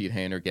coach Pete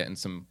Hainer getting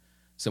some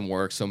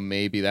work. So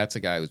maybe that's a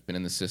guy who's been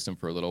in the system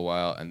for a little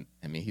while. And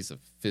I mean, he's a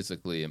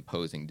physically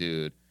imposing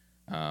dude.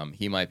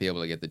 He might be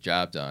able to get the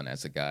job done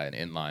as a guy, an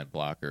inline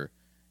blocker,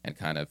 and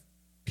kind of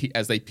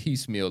as they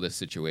piecemeal this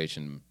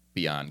situation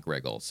beyond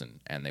Greg Olsen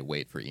and they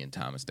wait for Ian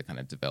Thomas to kind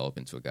of develop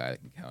into a guy they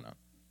can count on.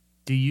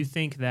 Do you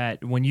think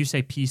that when you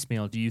say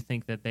piecemeal, do you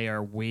think that they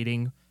are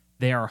waiting?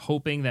 They are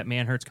hoping that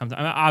Manhertz comes. I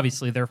mean,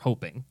 obviously, they're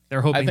hoping.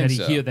 They're hoping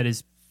that that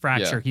his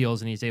fracture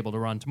heals and he's able to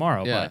run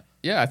tomorrow. Yeah, but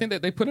yeah. I think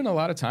that they put in a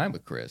lot of time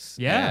with Chris.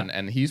 Yeah,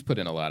 and he's put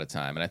in a lot of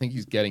time, and I think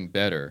he's getting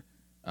better.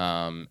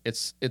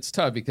 It's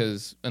tough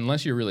because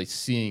unless you're really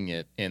seeing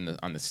it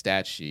on the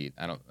stat sheet,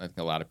 I think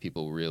a lot of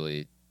people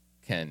really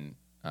can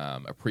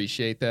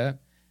appreciate that.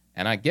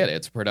 And I get it;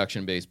 it's a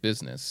production-based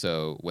business.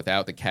 So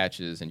without the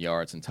catches and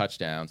yards and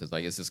touchdowns, it's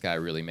like, is this guy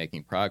really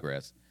making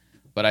progress?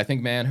 But I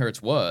think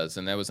Manhertz was,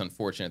 and that was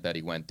unfortunate that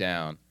he went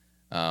down.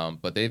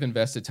 But they've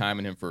invested time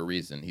in him for a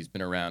reason. He's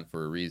been around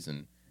for a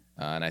reason.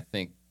 And I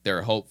think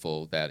they're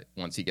hopeful that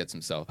once he gets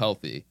himself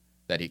healthy,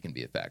 that he can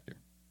be a factor.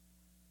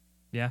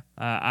 Yeah,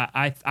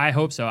 I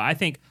hope so. I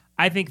think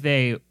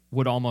they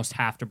would almost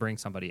have to bring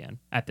somebody in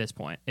at this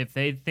point. If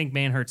they think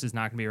Manhertz is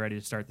not going to be ready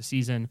to start the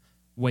season,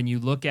 when you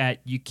look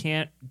at, you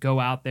can't go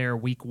out there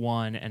week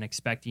one and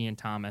expect Ian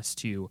Thomas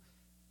to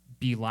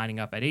be lining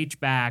up at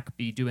H-back,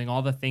 be doing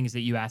all the things that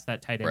you ask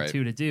that tight end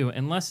to do,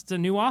 unless it's a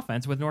new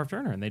offense with Norv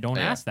Turner, and they don't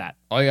ask that.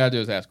 All you got to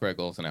do is ask Greg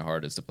Olsen how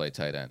hard it is to play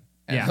tight end,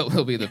 and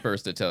he'll be the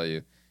first to tell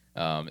you.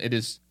 It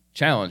is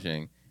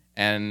challenging,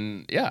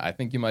 and I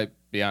think you might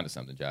be onto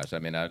something, Josh. I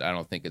mean, I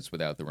don't think it's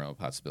without the realm of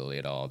possibility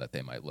at all that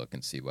they might look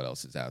and see what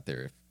else is out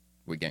there if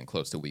we're getting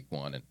close to week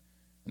one and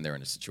they're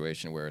in a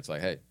situation where it's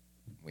like, hey,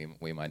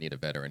 we might need a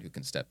veteran who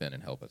can step in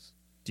and help us.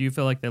 Do you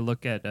feel like they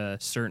look at a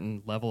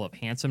certain level of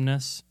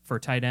handsomeness for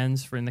tight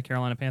ends in the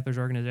Carolina Panthers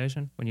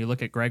organization? When you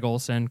look at Greg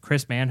Olsen,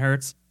 Chris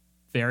Manhertz,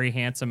 very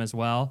handsome as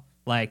well.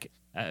 Like,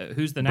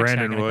 who's the next guy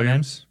Brandon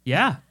Williams?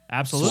 Yeah,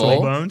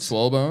 absolutely.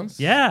 Swole Bones?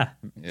 Yeah.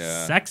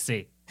 Yeah.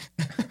 Sexy.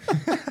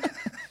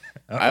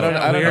 I don't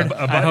know.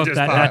 I hope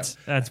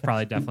that's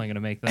probably definitely going to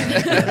make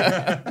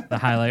the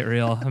highlight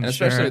reel. I'm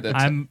sure.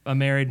 I'm a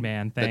married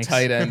man. Thanks. The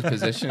tight end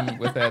position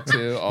with that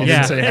too.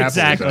 Yeah,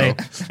 exactly.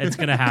 It's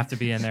going to have to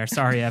be in there.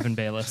 Sorry, Evan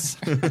Bayless.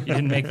 You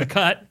didn't make the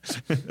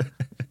cut.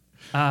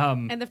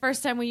 And the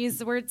first time we used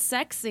the word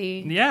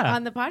sexy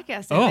on the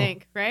podcast, I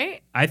think,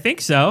 right? I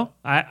think so.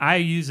 I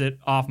use it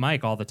off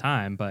mic all the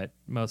time, but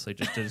mostly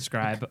just to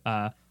describe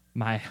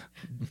my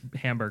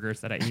hamburgers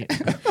that I eat.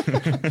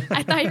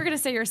 I thought you were going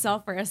to say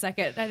yourself for a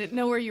second. I didn't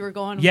know where you were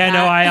going with that.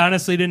 No, I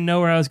honestly didn't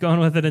know where I was going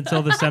with it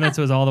until the sentence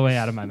was all the way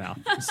out of my mouth.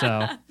 So,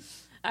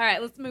 all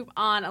right, let's move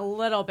on a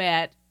little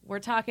bit.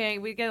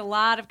 We get a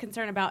lot of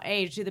concern about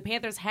age. Do the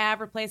Panthers have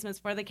replacements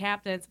for the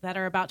captains that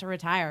are about to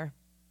retire?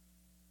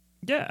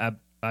 Yeah,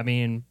 I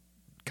mean,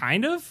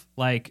 kind of.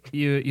 Like,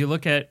 you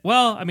look at,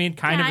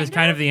 kind of is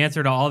kind of the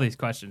answer to all these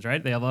questions,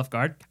 right? They have left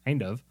guard,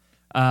 kind of.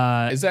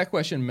 Is that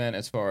question meant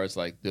as far as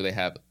like, do they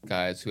have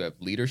guys who have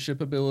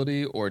leadership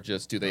ability, or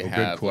just do they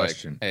have like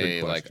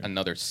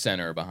another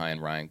center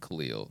behind Ryan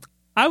Khalil?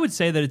 I would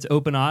say that it's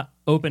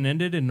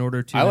open-ended in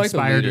order to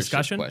inspire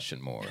discussion.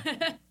 Question more.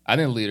 I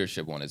think the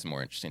leadership one is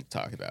more interesting to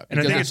talk about,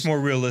 and I think it's more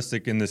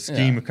realistic in the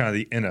scheme of kind of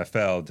the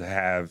NFL to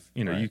have.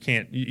 You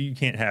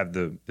can't have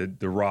the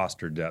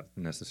roster depth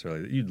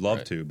necessarily. You'd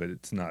love to, but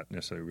it's not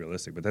necessarily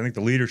realistic. But I think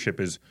the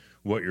leadership is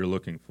what you're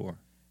looking for.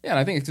 Yeah, and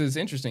I think it's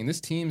interesting.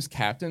 This team's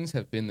captains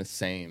have been the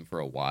same for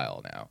a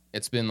while now.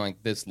 It's been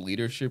like this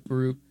leadership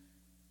group.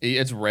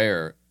 It's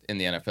rare in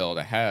the NFL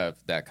to have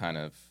that kind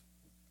of,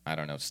 I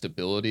don't know,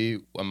 stability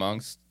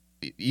amongst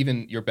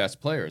even your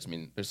best players. I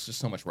mean, there's just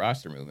so much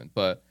roster movement.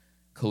 But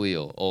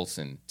Khalil,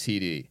 Olsen,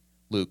 TD,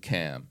 Luke,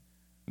 Cam,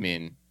 I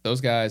mean, those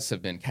guys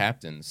have been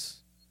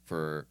captains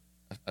for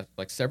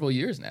like several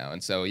years now.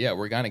 And so, yeah,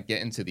 we're going to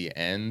get into the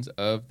end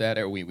of that.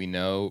 We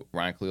know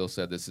Ryan Khalil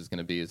said this is going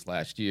to be his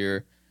last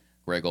year.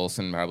 Greg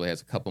Olsen probably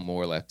has a couple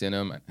more left in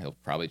him. He'll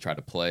probably try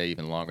to play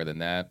even longer than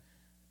that.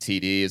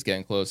 TD is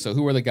getting close. So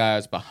who are the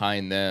guys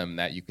behind them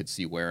that you could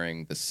see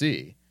wearing the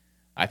C?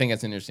 I think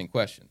that's an interesting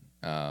question.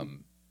 I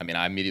mean,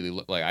 I immediately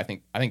look like I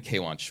think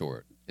K'Wan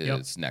Short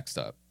is next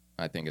up.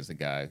 I think is a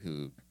guy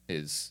who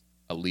is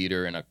a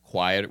leader in a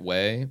quiet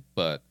way,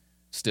 but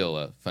still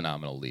a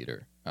phenomenal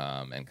leader,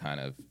 and kind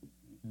of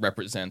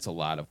represents a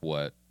lot of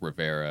what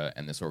Rivera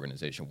and this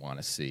organization want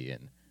to see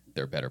in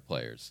their better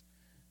players.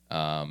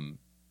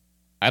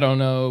 I don't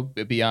know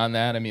beyond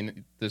that. I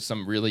mean, there's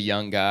some really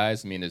young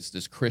guys. I mean,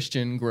 does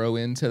Christian grow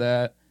into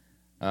that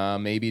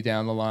maybe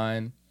down the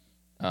line?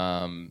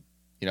 On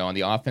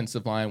the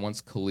offensive line,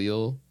 once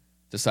Khalil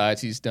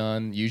decides he's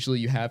done, usually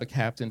you have a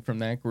captain from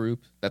that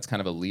group. That's kind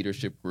of a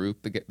leadership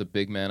group to get the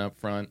big man up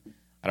front.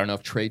 I don't know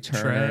if Trey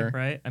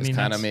Turner is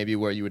kind of maybe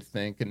where you would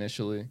think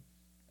initially.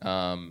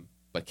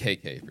 But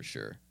KK for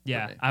sure.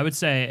 Yeah, I would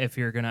say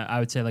I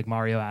would say like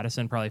Mario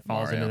Addison probably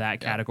falls into that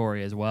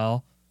category as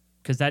well.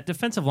 Because that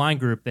defensive line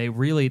group, they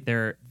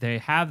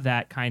have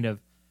that kind of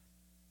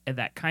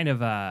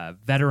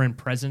veteran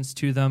presence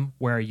to them,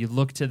 where you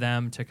look to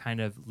them to kind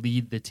of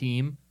lead the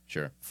team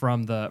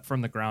from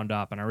the ground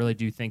up, and I really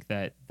do think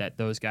that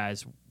those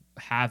guys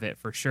have it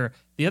for sure.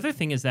 The other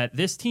thing is that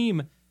this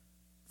team,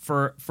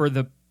 for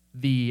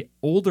the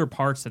older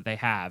parts that they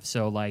have,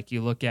 so like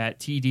you look at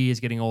TD is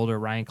getting older,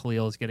 Ryan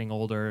Khalil is getting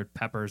older,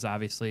 Peppers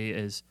obviously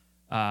is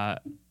an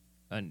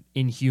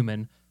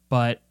inhuman.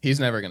 But he's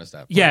never going to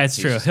stop. Yeah, it's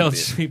true. He'll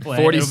just be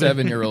playing.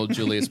 47-year-old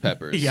Julius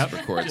Peppers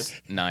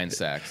records 9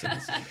 sacks.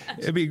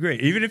 It'd be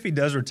great. Even if he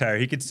does retire,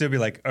 he could still be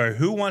like, all right,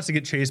 who wants to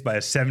get chased by a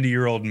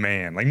 70-year-old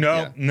man? Like,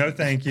 no,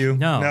 thank you.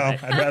 No,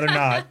 I'd rather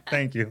not.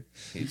 Thank you.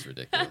 He's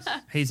ridiculous.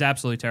 He's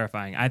absolutely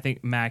terrifying. I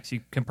think, Max,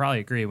 you can probably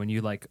agree. When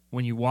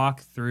you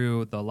walk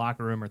through the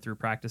locker room or through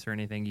practice or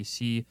anything, you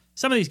see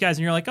some of these guys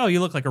and you're like, oh, you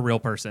look like a real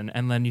person.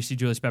 And then you see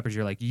Julius Peppers,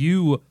 you're like,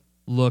 you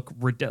look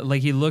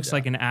like he looks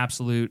like an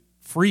absolute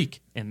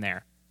freak in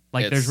there.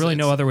 Like there's really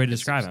no other way to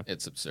describe him.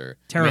 It's absurd.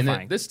 Terrifying. I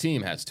mean, this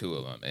team has 2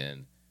 of them,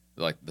 and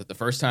like the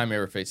first time they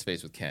ever face to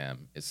face with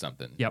Cam is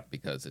something.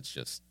 Because it's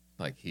just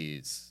like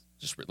he's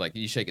just like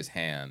you shake his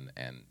hand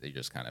and you're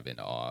just kind of in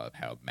awe of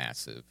how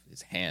massive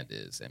his hand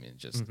is. I mean,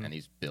 and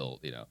he's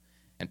built,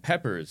 And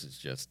Peppers is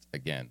just,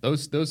 again,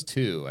 those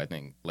 2, I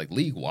think, like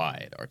league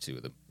wide are 2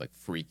 of the like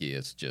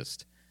freakiest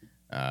just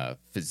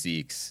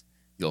physiques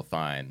you'll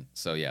find.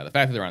 So yeah, the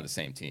fact that they're on the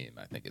same team,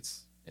 I think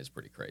it's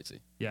pretty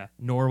crazy. Yeah,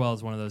 Norwell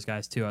is one of those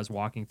guys too. I was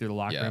walking through the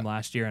locker room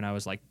last year and I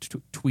was like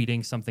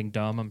tweeting something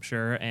dumb, I'm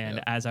sure.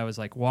 And as I was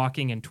like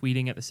walking and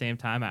tweeting at the same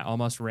time, I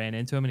almost ran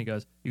into him and he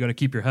goes, "You got to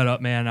keep your head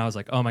up, man." And I was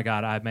like, "Oh my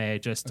God,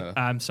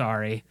 I'm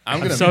sorry.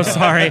 I'm so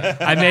sorry.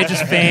 I may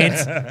just faint."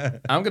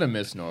 I'm going to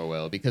miss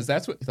Norwell because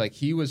that's what, like,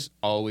 he was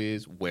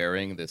always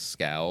wearing this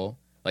scowl.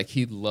 Like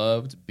he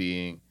loved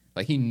being,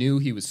 like he knew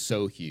he was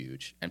so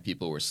huge and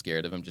people were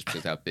scared of him just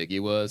because how big he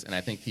was. And I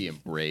think he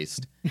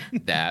embraced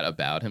that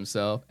about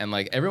himself. And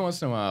like every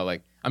once in a while,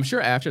 like I'm sure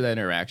after that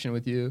interaction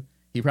with you,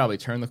 he probably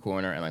turned the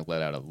corner and like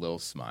let out a little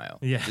smile.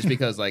 Yeah. Just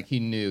because like he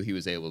knew he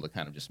was able to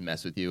kind of just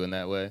mess with you in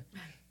that way.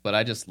 But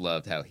I just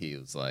loved how he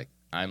was like,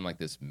 I'm like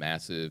this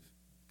massive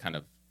kind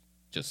of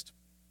just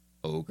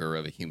ogre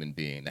of a human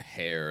being, the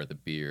hair, the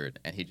beard,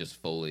 and he just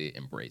fully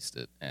embraced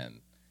it. And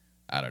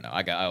I don't know.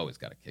 I always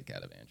got a kick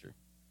out of Andrew.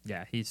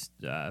 Yeah, he's.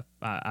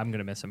 I'm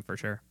gonna miss him for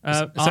sure.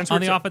 On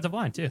the offensive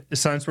line too.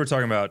 Since we're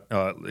talking about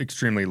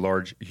extremely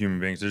large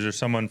human beings, is there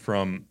someone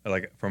from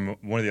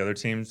one of the other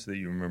teams that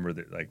you remember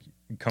that like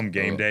come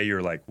game day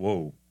you're like,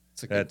 whoa?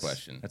 That's a good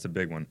question. That's a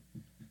big one.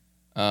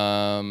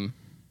 I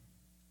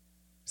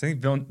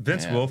think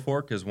Vince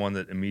Wilfork is one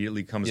that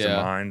immediately comes to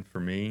mind for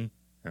me.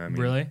 I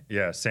mean, really?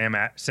 Yeah, Sam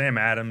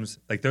Adams,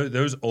 like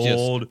those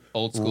old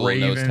school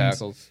Ravens,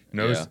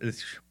 nose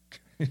tackles.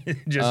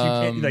 You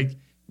can't like.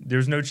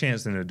 There's no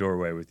chance in a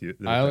doorway with you.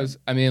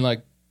 I mean,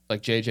 like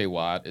J.J.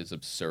 Watt is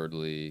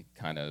absurdly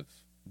kind of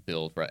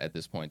built at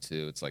this point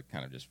too. It's like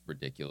kind of just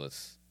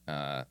ridiculous.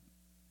 I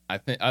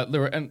think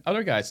there were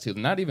other guys too,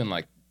 not even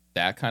like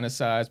that kind of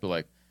size, but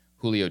like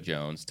Julio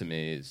Jones to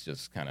me is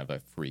just kind of a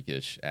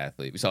freakish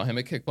athlete. We saw him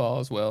at kickball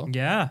as well.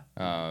 Yeah.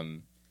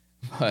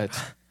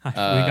 But we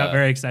got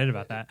very excited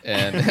about that.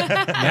 And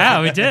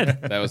yeah, we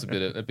did. That was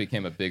it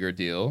became a bigger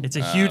deal. It's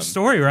a huge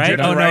story, right?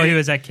 Oh no, he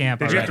was at camp.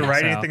 Did you have to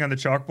write anything on the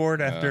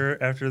chalkboard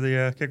after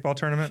the kickball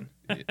tournament?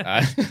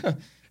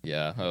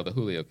 Yeah. Oh, the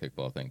Julio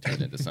kickball thing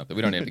turned into something.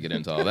 We don't have to get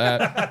into all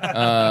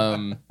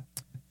that.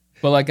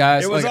 But like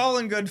guys, it was all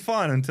in good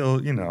fun until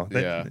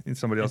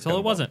somebody else. Until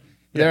it wasn't.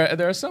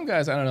 There are some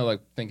guys, I don't know,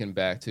 like thinking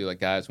back to like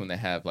guys when they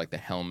have like the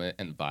helmet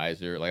and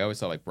visor. Like I always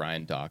saw like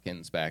Brian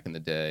Dawkins back in the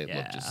day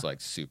looked just like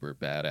super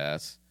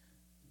badass.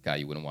 Guy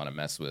you wouldn't want to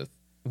mess with.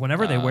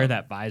 Whenever they wear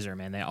that visor,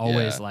 man, they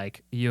always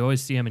you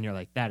always see them and you're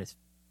like, that is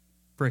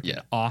freaking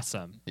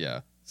awesome.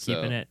 Yeah.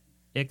 Keeping it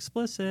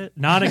explicit,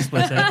 not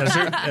explicit.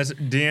 That's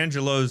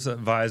D'Angelo's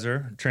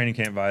visor, training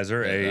camp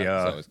visor,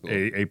 cool.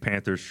 a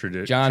Panthers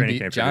training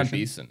camp John tradition.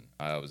 Beeson.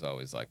 I was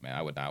always like, man,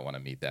 I would not want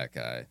to meet that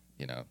guy.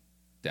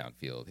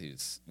 Downfield.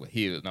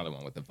 He was another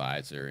one with the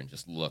visor and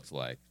just looked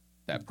like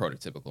that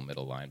prototypical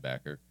middle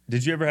linebacker.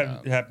 Did you ever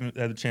have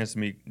the chance to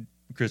meet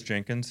Chris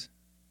Jenkins?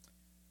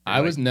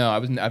 I was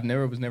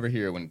never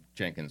here when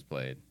Jenkins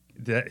played.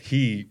 That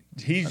he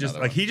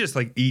just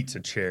eats a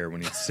chair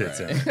when he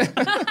sits in.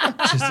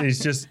 He's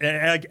just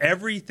like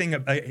everything.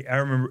 I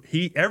remember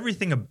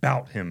everything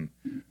about him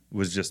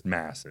was just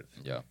massive.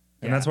 Yeah.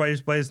 And that's why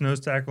he played nose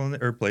tackle in the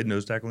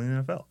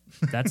NFL.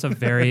 That's a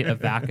very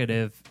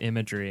evocative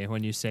imagery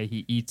when you say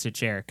he eats a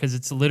chair, because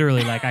it's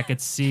literally like I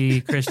could see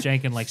Chris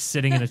Jenkins like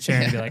sitting in a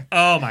chair and be like,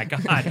 "Oh my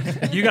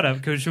god, you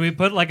gotta! Should we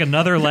put like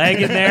another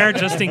leg in there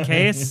just in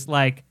case?"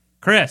 Like,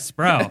 Chris,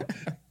 bro,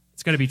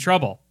 it's gonna be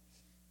trouble.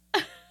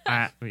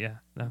 No.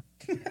 All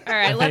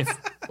right, let's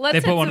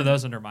they put one of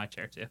those under my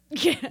chair too.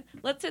 Yeah,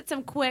 let's hit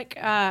some quick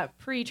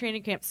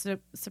pre-training camp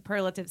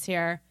superlatives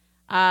here.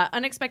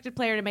 Unexpected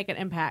player to make an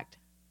impact.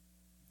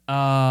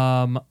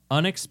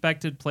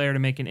 Unexpected player to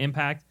make an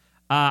impact.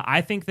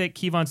 I think that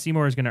Kevon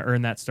Seymour is going to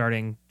earn that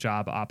starting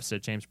job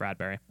opposite James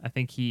Bradberry. I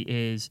think he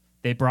is.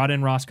 They brought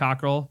in Ross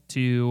Cockrell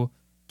to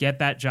get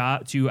that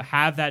job, to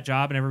have that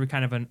job, and everybody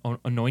kind of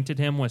anointed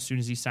him as soon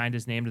as he signed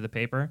his name to the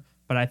paper.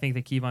 But I think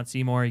that Kevon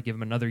Seymour, you give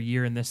him another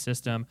year in this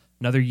system,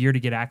 another year to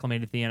get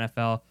acclimated to the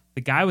NFL.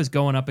 The guy was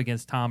going up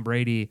against Tom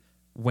Brady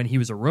when he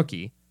was a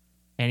rookie,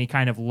 and he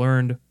kind of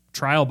learned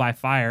trial by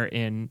fire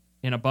in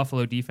a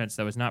Buffalo defense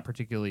that was not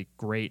particularly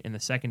great in the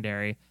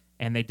secondary.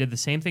 And they did the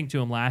same thing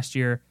to him last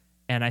year.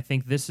 And I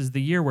think this is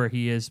the year where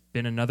he has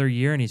been another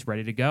year and he's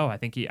ready to go. I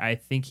think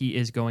he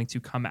is going to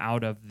come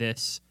out of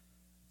this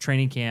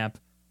training camp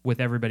with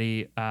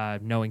everybody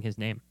knowing his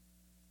name.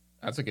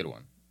 That's a good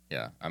one.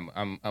 Yeah,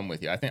 I'm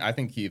with you. I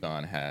think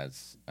Kevon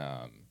has,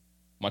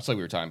 much like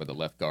we were talking about the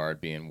left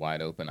guard being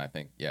wide open, I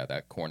think,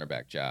 that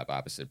cornerback job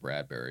opposite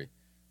Bradberry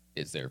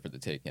is there for the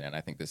taking. And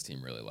I think this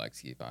team really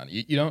likes Kevon.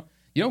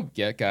 You don't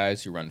get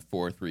guys who run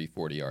 4.3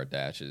 40-yard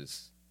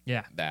dashes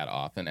that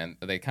often, and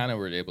they kind of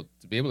were able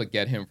to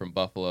get him from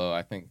Buffalo.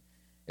 I think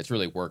it's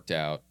really worked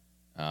out,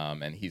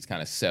 and he's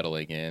kind of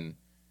settling in.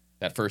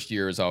 That first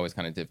year is always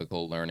kind of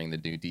difficult, learning the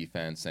new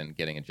defense and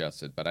getting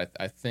adjusted. But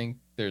I think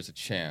there's a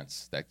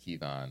chance that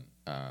Kevon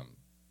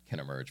can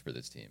emerge for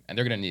this team, and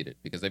they're going to need it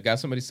because they've got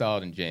somebody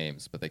solid in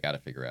James, but they got to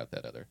figure out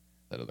that other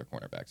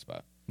cornerback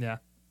spot. Yeah.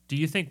 Do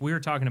you think we were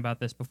talking about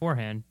this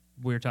beforehand?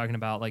 We were talking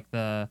about like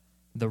the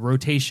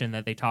rotation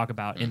that they talk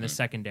about in the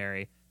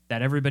secondary,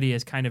 that everybody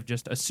has kind of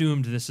just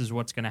assumed this is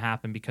what's going to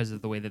happen because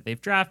of the way that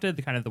they've drafted,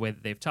 the way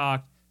that they've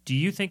talked. Do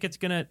you think it's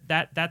going to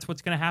that's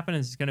what's going to happen?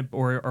 Is going to,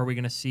 or are we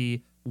going to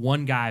see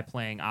one guy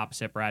playing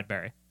opposite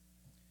Bradberry?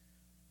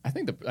 I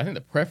think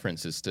the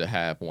preference is to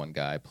have one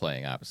guy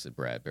playing opposite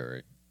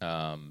Bradberry.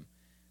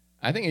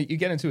 I think you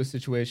get into a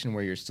situation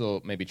where you're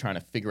still maybe trying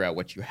to figure out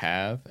what you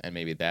have, and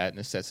maybe that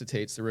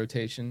necessitates the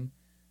rotation.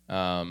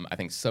 I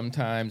think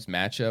sometimes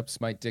matchups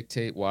might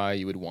dictate why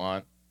you would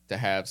want to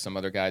have some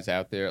other guys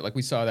out there. Like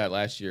we saw that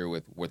last year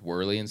with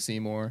Worley and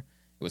Seymour.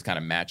 It was kind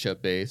of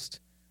matchup based.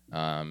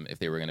 If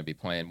they were going to be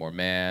playing more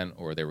man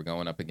or they were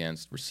going up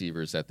against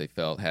receivers that they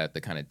felt had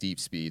the kind of deep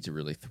speed to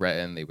really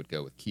threaten, they would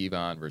go with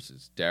Kevon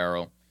versus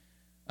Darryl.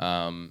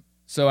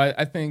 So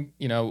I think,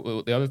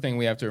 the other thing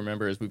we have to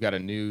remember is we've got a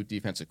new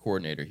defensive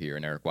coordinator here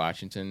in Eric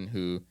Washington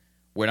who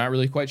we're not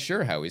really quite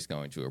sure how he's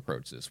going to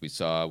approach this. We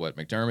saw what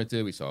McDermott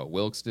did. We saw what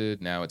Wilkes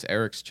did. Now it's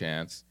Eric's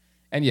chance.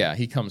 And,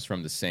 he comes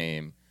from the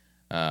same,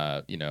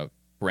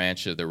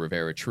 branch of the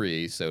Rivera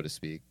tree, so to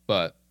speak.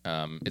 But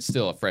it's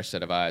still a fresh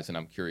set of eyes, and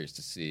I'm curious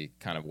to see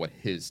kind of what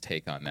his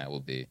take on that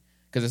will be.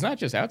 Because it's not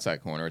just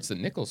outside corner. It's the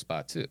nickel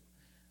spot, too.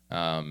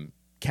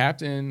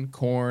 Captain,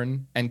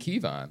 Corn, and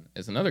Kevon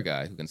is another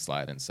guy who can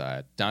slide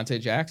inside. Dante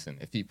Jackson,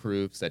 if he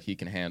proves that he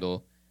can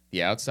handle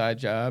the outside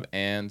job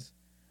and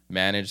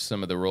manage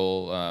some of the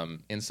role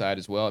inside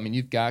as well. I mean,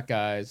 you've got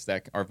guys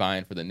that are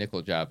vying for the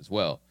nickel job as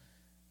well.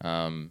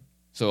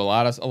 So a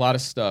lot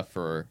of stuff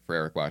for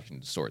Eric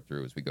Washington to sort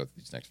through as we go through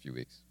these next few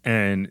weeks.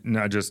 And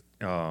not just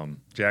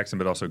Jackson,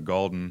 but also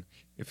Golden.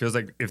 It feels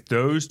like if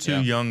those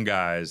two young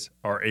guys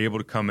are able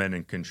to come in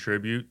and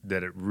contribute,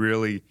 that it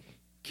really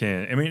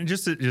can. I mean,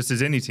 just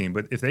as any team,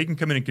 but if they can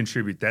come in and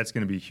contribute, that's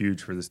going to be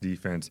huge for this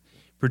defense,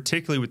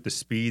 particularly with the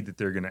speed that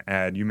they're going to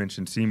add. You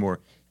mentioned Seymour,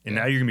 and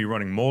now you're going to be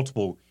running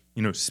multiple,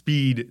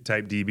 speed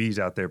type DBs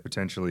out there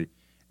potentially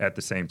at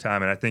the same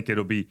time. And I think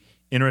it'll be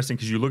interesting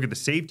because you look at the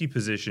safety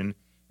position,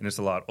 and it's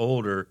a lot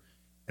older,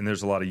 and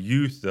there's a lot of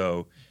youth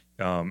though,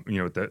 at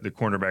the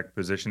cornerback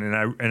position.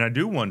 And I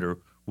do wonder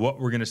what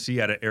we're going to see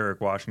out of Eric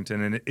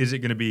Washington, and is it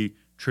going to be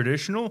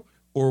traditional,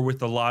 or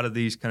with a lot of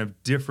these kind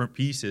of different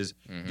pieces,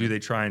 do they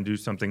try and do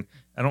something?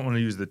 I don't want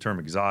to use the term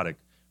exotic,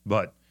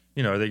 but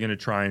are they going to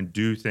try and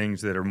do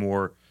things that are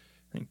more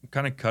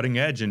kind of cutting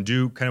edge and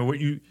do kind of what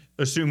you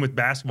assume with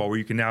basketball, where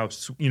you can now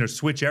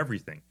switch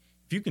everything.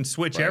 If you can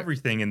switch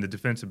everything in the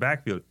defensive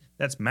backfield,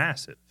 that's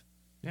massive.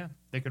 Yeah,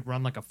 they could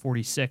run like a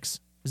 46.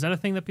 Is that a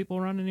thing that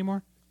people run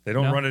anymore? They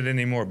don't run it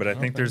anymore, but I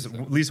think there's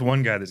at least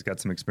one guy that's got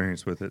some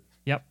experience with it.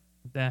 Yep.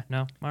 Yeah,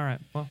 no. All right.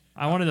 Well,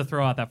 I wanted to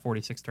throw out that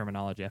 46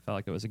 terminology. I felt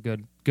like it was a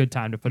good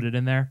time to put it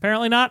in there.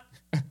 Apparently not.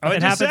 I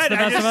just said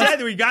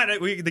that we got it.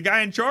 The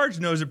guy in charge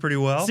knows it pretty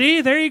well.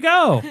 See, there you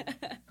go.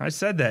 I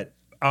said that.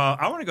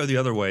 I want to go the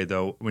other way,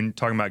 though, when you're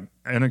talking about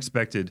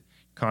unexpected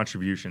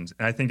contributions.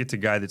 And I think it's a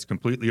guy that's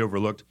completely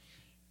overlooked.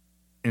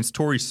 And it's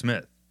Torrey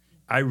Smith.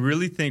 I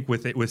really think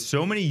with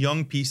so many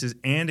young pieces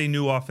and a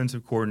new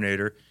offensive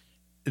coordinator,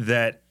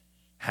 that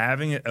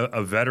having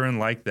a veteran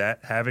like that,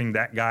 having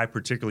that guy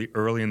particularly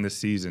early in the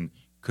season,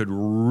 could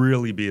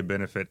really be a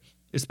benefit,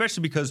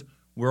 especially because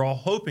we're all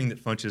hoping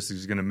that Funchess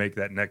is going to make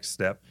that next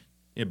step,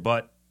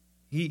 but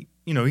he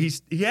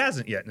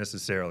hasn't yet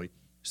necessarily.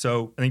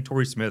 So I think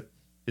Torrey Smith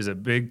is a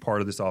big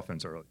part of this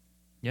offense early.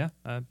 Yeah,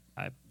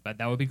 but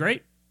that would be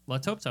great.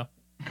 Let's hope so.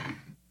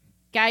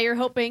 Guy you're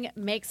hoping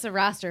makes the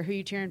roster. Who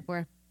you cheering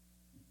for?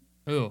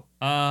 Ooh,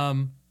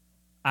 I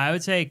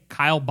would say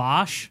Kyle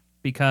Bosch,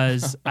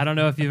 because I don't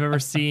know if you've ever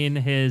seen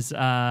his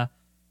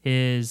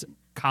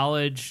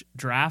college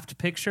draft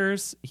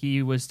pictures.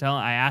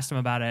 I asked him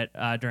about it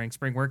during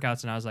spring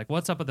workouts, and I was like,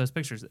 "What's up with those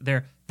pictures?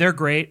 They're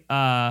great."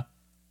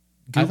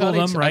 Google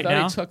them right now. I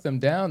thought he took them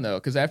down though,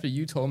 because after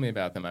you told me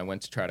about them, I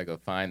went to try to go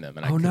find them.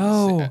 And are they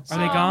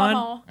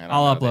gone?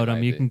 I'll upload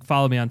them. You can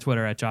follow me on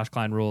Twitter at Josh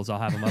Klein Rules. I'll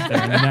have them up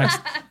there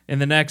in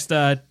the next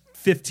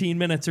 15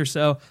 minutes or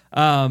so.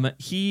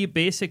 He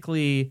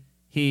basically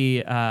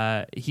he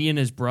and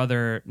his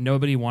brother,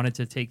 nobody wanted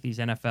to take these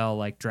NFL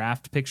like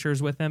draft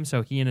pictures with him,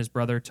 so he and his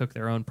brother took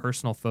their own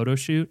personal photo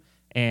shoot,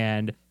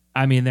 and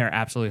I mean they're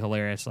absolutely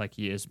hilarious. Like,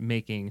 he is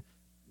making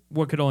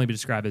what could only be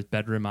described as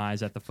bedroom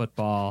eyes at the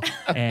football,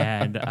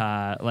 and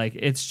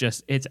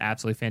it's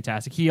absolutely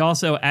fantastic. He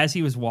also, as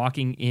he was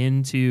walking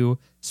into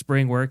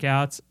spring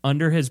workouts,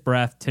 under his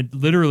breath,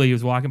 he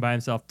was walking by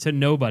himself to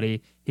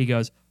nobody, he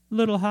goes,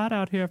 "Little hot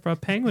out here for a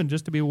penguin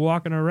just to be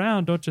walking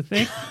around, don't you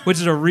think?" Which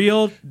is a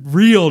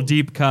real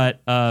deep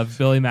cut of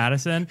Billy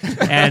Madison,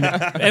 and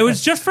it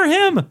was just for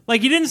him.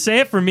 Like, he didn't say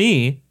it for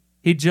me.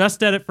 He just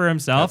did it for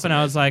himself, and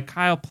I was like,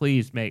 "Kyle,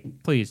 please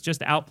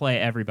just outplay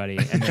everybody."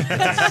 And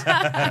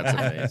that's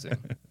amazing.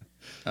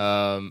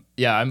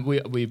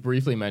 We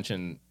briefly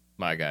mentioned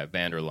my guy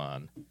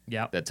Vanderlaan,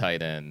 the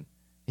tight end.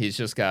 He's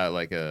just got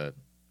like a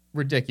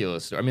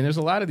ridiculous story. I mean, there's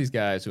a lot of these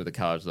guys who at the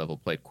college level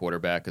played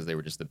quarterback because they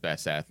were just the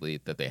best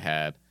athlete that they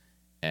had,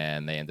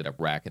 and they ended up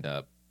racking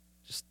up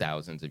just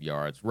thousands of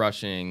yards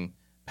rushing,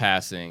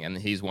 passing, and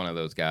he's one of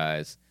those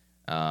guys.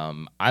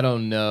 I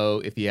don't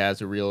know if he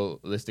has a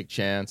realistic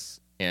chance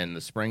in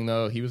the spring,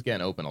 though. He was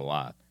getting open a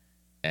lot,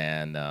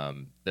 and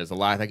there's a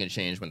lot that can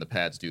change when the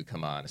pads do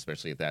come on,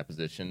 especially at that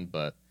position.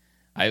 But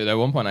at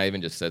one point, I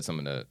even just said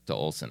something to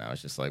Olsen. I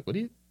was just like, what do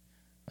you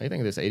think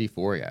of this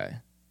 84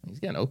 guy? He's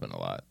getting open a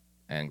lot.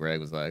 And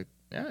Greg was like,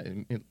 yeah,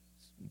 he's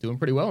doing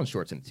pretty well in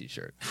shorts and a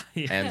T-shirt.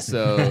 Yeah. And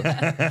so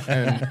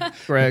and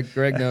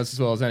Greg knows as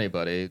well as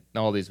anybody,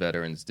 all these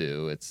veterans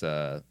do. It's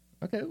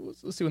okay,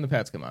 let's see when the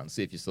pads come on,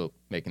 see if you're still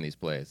making these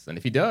plays. And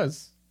if he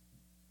does,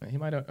 he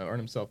might earn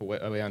himself a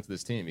way onto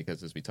this team,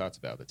 because as we talked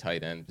about, the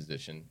tight end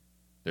position,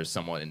 there's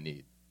someone in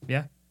need.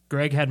 Yeah.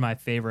 Greg had my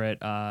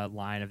favorite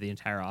line of the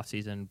entire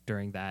offseason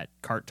during that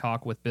cart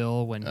talk with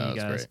Bill when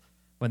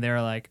when they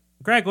were like,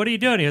 "Greg, what are you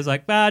doing?" He was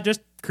like, just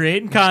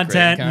creating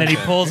content. And then he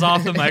pulls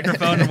off the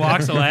microphone and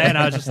walks away. And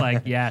I was just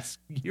like, yes,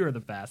 you are the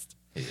best.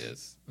 He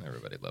is.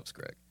 Everybody loves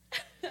Greg.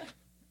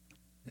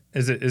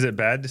 Is it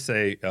bad to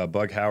say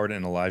Bug Howard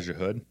and Elijah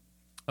Hood?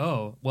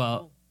 Oh,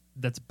 well,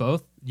 that's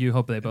both. You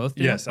hope they both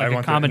do? Yes, like I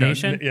want a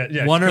combination.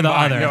 One or the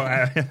other. No,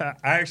 I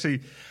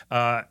actually,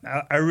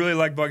 I really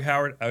like Bug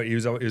Howard. He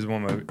was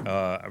one of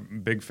my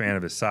big fan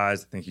of his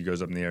size. I think he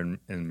goes up in the air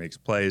and makes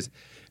plays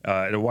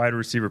at a wide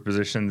receiver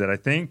position. That I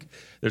think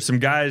there's some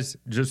guys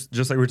just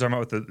like we were talking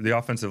about with the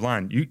offensive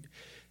line.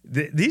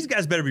 These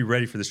guys better be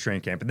ready for this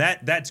training camp, and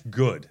that's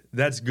good.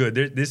 That's good.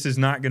 This is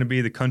not going to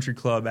be the country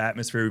club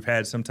atmosphere we've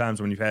had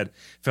sometimes when you've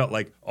felt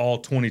like all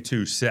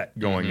 22 set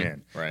going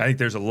in. Right. I think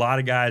there's a lot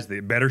of guys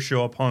that better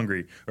show up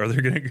hungry, or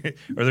they're going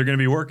to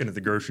be working at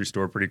the grocery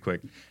store pretty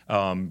quick.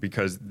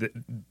 Because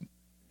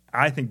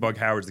I think Bug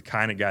Howard's the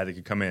kind of guy that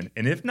could come in,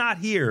 and if not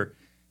here,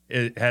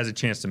 it has a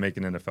chance to make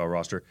an NFL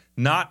roster.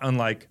 Not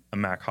unlike a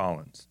Mac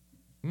Hollins.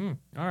 All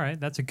right,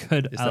 that's a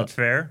good. Is that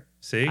fair?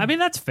 See? I mean,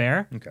 that's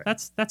fair. Okay.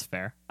 That's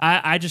fair.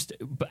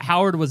 But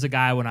Howard was a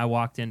guy when I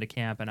walked into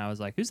camp, and I was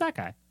like, who's that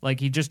guy? Like,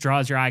 he just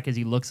draws your eye because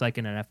he looks like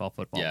an NFL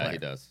football player. Yeah, he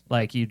does.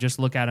 Like, you just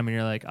look at him and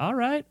you're like, all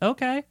right,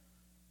 okay,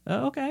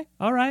 okay,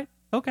 all right,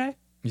 okay.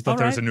 You thought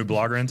there was a new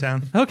blogger in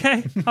town?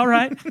 Okay, all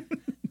right.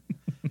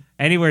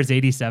 And he wears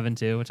 87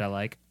 too, which I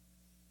like.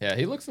 Yeah,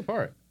 he looks the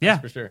part. Yeah.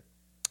 That's for sure.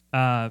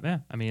 Yeah,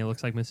 I mean, it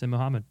looks like Muhsin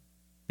Muhammad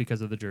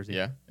because of the jersey.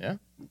 Yeah.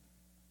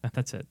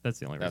 That's it. That's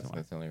the only reason why.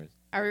 That's the only reason.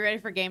 Are we ready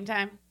for game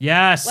time?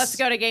 Yes. Let's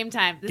go to game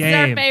time. This is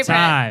Game our favorite.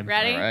 time.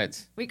 Ready? All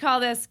right. We call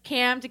this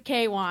Cam to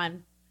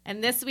K1.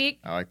 And this week,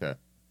 I like that.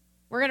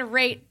 we're going to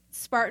rate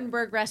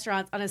Spartanburg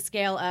restaurants on a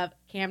scale of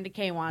Cam to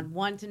K1,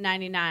 1 to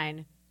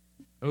 99.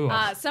 Ooh.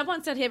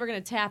 Someone said, hey, we're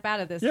going to tap out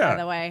of this, Yeah,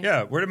 by the way.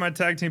 yeah. Where did my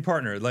tag team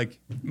partner? Like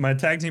my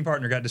tag team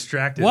partner got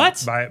distracted.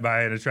 What?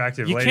 by an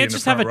attractive You lady. can't in the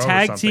just have a front row or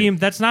tag something. team.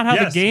 That's not how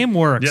the Yes. game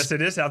works. Yes,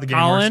 it is how the game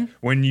Colin? works.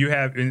 When you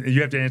have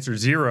to answer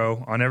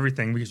 0 on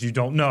everything because you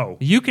don't know.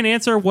 You can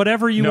answer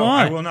whatever you no,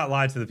 want. I will not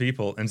lie to the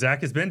people. And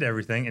Zach has been to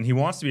everything, and he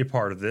wants to be a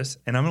part of this,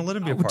 and I'm going to let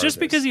him be a part Just of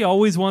this. because he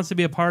always wants to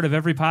be a part of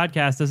every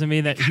podcast doesn't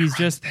mean that he's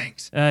just.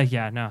 Thanks.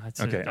 Yeah, no. It's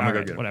Okay, I'm all gonna go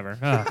right, get him. whatever.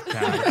 Oh,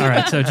 God. All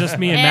right, so just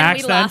me and, And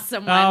Max we then. lost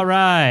someone. All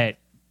right,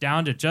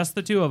 down to just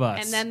the two of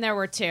us. And then there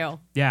were 2.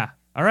 yeah.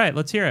 All right,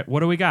 let's hear it. What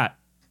do we got?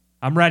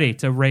 I'm ready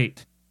to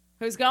rate.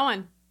 Who's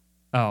going?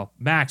 Oh,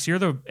 Max, you're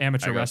the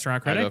amateur I go-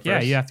 restaurant I go critic. Yeah,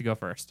 first? you have to go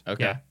first.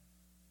 Okay. Yeah.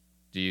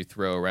 Do you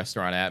throw a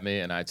restaurant at me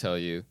and I tell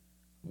you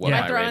what Yeah.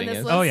 Am my I throwing rating this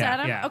is? list Oh, yeah, at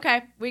him? yeah.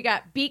 Okay. We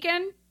got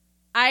Beacon,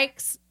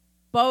 Ike's,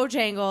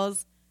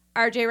 Bojangles,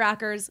 RJ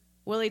Rockers,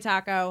 Willie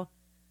Taco.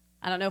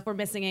 I don't know if we're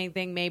missing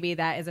anything. Maybe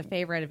that is a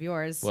favorite of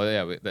yours. Well,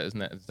 yeah, is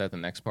that the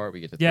next part? We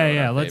get to Yeah, throw in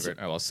yeah, our let's-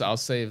 favorite. Oh, well, so I'll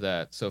save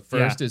that. So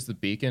first is the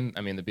Beacon.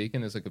 I mean, the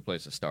Beacon is a good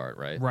place to start,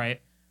 right?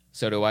 Right.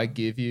 So do I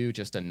give you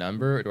just a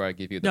number, or do I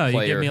give you the No,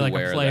 player you give me who like a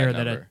wears player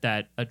that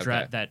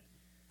number? that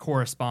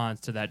corresponds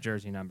to that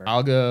jersey number.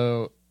 I'll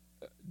go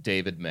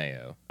David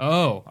Mayo.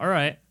 Oh, all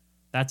right.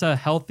 That's a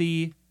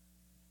healthy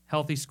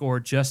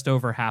score, just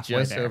over halfway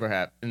Just there. over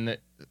half. And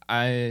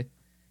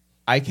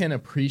I can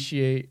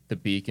appreciate the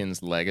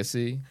Beacon's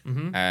legacy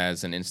Mm-hmm.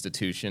 as an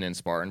institution in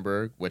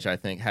Spartanburg, which I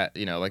think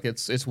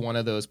it's one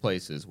of those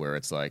places where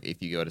it's like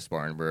if you go to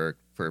Spartanburg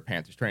for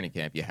Panthers training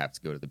camp, you have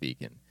to go to the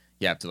Beacon.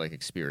 You have to like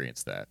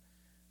experience that.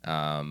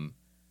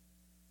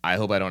 I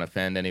hope I don't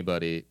offend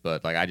anybody,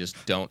 but like I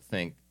just don't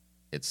think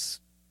it's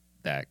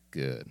that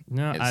good.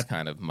 No, It's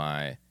kind of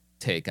my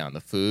take on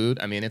the food.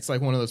 I mean, it's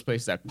like one of those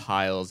places that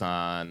piles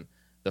on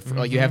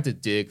like you have to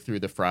dig through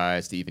the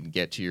fries to even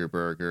get to your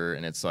burger,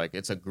 and it's like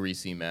it's a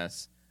greasy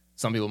mess.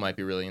 Some people might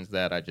be really into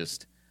that.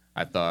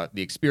 I thought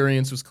the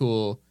experience was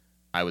cool.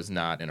 I was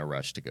not in a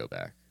rush to go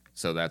back,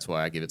 so that's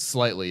why I give it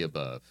slightly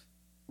above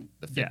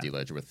the 50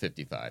 ledger with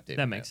 55. David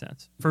That makes Mayo.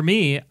 sense. For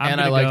me,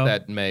 And I like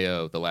that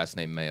Mayo, the last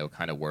name Mayo,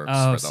 kind of works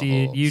Oh, for the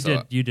see, whole. you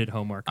so did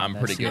homework. on I'm this.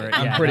 pretty good. You're-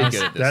 I'm yeah, pretty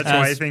that's- good at this. That's why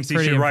he That's thinks he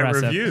pretty should write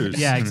impressive. reviews.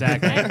 Yeah,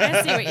 exactly.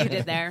 I see what you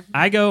did there.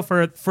 I go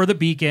for the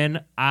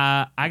Beacon.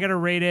 I gotta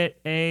rate it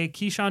a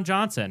Keyshawn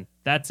Johnson.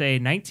 That's a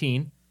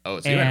 19.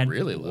 Oh, so you went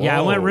really low. Yeah,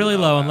 I went really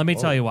low, and let me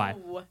Whoa. tell you why.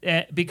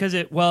 Because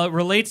it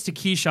relates to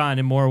Keyshawn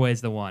in more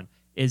ways than one.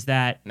 Is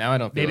that Now I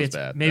don't feel maybe as it's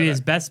bad. maybe But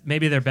his best,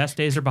 maybe their best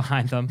days are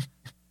behind them.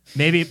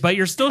 Maybe, but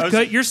you're still I was-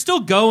 good. You're still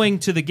going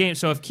to the game.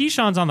 So if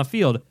Keyshawn's on the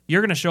field, you're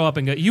going to show up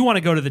and go. You want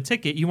to go to the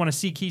ticket. You want to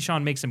see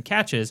Keyshawn make some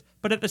catches.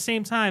 But at the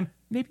same time,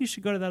 maybe you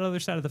should go to that other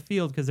side of the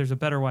field because there's a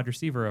better wide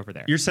receiver over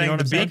there. You're You saying know what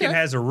the I'm saying? Beacon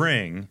has a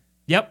ring.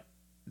 Yep.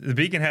 The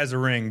Beacon has a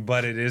ring,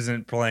 but it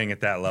isn't playing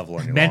at that level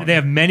any longer. They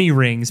have many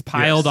rings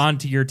piled Yes.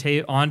 onto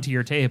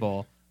your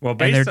table. Well, and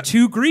based they're on-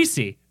 too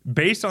greasy.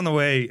 Based on the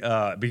way,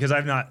 because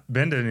I've not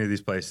been to any of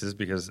these places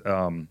because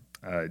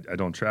I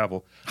don't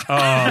travel,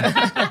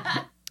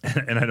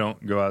 and I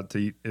don't go out to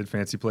eat at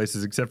fancy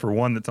places except for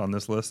one that's on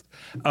this list.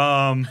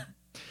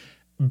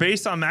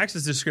 Based on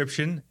Max's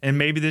description, and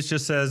maybe this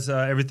just says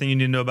everything you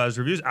need to know about his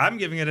reviews, I'm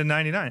giving it a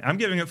 99. I'm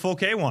giving it full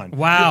K1.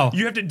 Wow.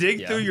 You have to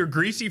dig through your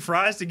greasy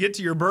fries to get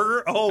to your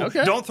burger? Oh,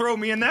 Okay. don't throw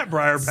me in that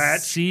briar patch.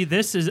 See,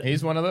 this is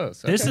He's one of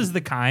those. This Okay. is the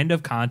kind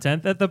of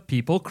content that the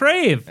people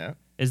crave. Yeah.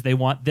 Is they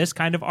want this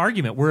kind of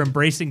argument. We're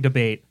embracing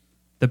debate.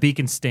 The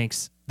Beacon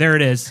stinks. There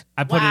it is.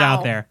 I put it Wow.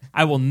 out there.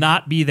 I will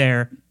not be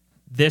there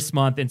this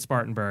month in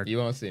Spartanburg. You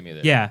won't see me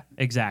there. Yeah,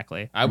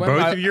 exactly.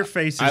 Both of your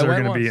faces I are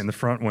went going to be once. in the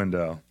front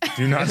window.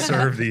 Do not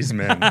serve these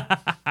men.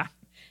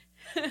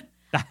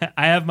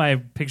 I have my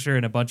picture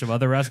in a bunch of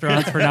other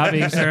restaurants for not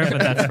being served, but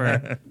that's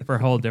for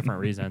whole different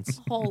reasons.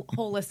 Whole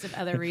list of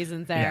other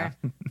reasons there.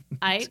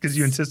 Because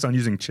you insist on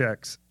using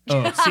checks.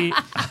 Oh, see.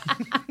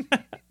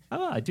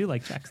 Oh, I do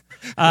like checks.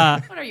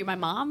 What are you, my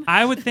mom?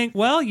 I would think,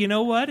 well, you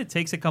know what? It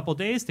takes a couple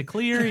days to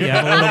clear. You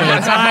have a little bit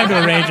of time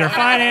to arrange your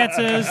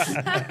finances.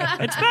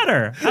 It's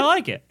better. I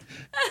like it.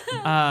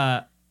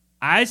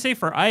 I say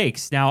for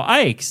Ike's.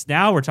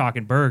 Now we're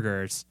talking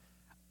burgers.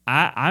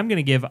 I'm going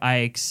to give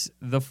Ike's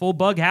the full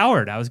Bug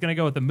Howard. I was going to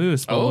go with the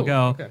Moose, but we'll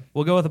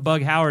go with the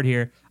Bug Howard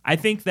here. I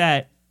think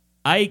that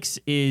Ike's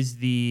is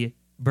the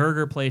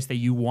burger place that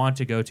you want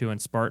to go to in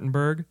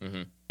Spartanburg.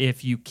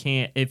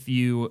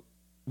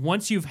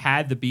 Once you've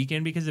had the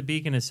Beacon, because the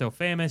Beacon is so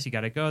famous, you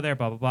got to go there,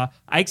 blah, blah, blah.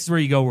 Ike's is where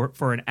you go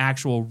for an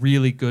actual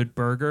really good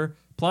burger.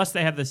 Plus,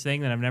 they have this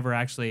thing that I've never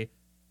actually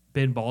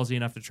been ballsy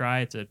enough to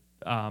try. It's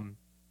I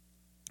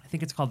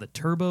think it's called the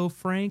Turbo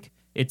Frank.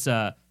 It's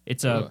a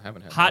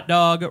haven't had hot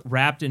dog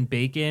wrapped in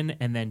bacon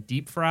and then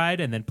deep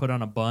fried and then put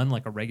on a bun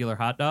like a regular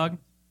hot dog.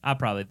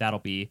 That'll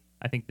be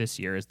I think this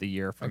year is the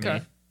year for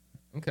me.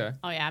 Okay.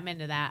 Oh yeah, I'm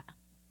into that.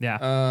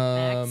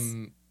 Yeah.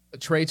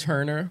 Trey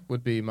Turner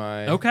would be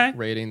my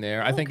rating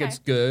there. I think Okay. it's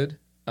good.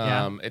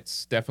 Yeah.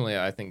 It's definitely,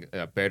 I think,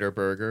 a better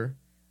burger.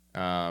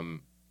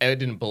 It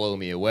didn't blow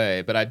me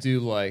away, but I do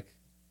like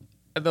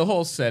the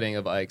whole setting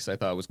of Ike's. I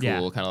thought was cool, Yeah.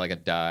 kind of like a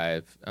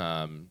dive,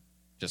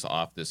 just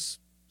off this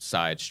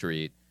side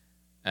street.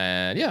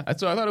 And yeah,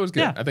 so I thought it was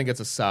good. Yeah. I think it's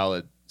a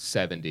solid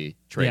 70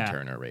 Trey Yeah.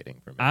 Turner rating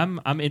for me.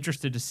 I'm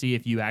interested to see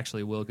if you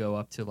actually will go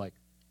up to like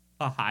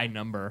a high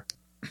number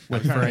for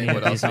any of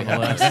What these else on we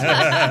the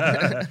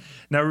have? list.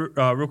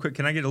 Now, real quick,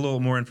 can I get a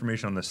little more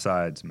information on the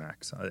sides,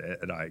 Max,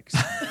 at Ike's?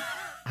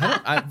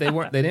 They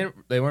weren't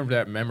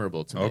that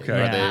memorable to me. Okay,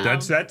 Are they- Yeah.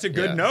 that's a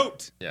good Yeah.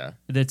 note. yeah.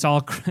 It's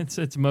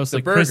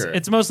mostly The burger.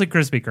 it's mostly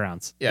crispy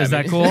crowns. Yeah, Is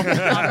I that mean- cool? Oh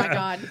my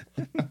god.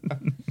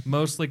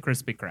 Mostly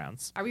crispy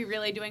crowns. Are we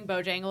really doing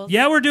Bojangles?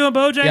 Yeah, we're doing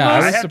Bojangles. Yeah, I I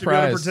was have to go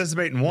surprised. to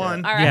participate in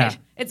one. All right. Yeah.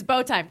 It's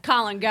bow time.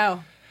 Colin,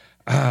 go.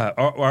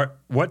 Or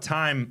what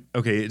time?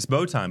 Okay, it's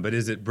bow time, but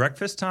is it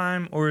breakfast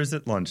time or is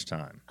it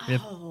lunchtime?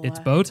 If Oh. it's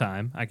bow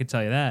time, I can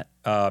tell you that.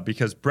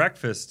 Because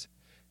breakfast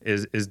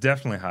is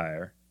definitely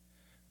higher.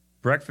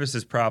 Breakfast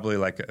is probably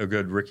like a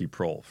good Ricky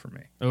Prohl for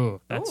me. Oh,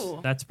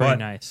 Ooh. that's pretty But-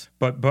 nice.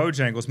 But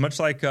Bojangles, much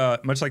like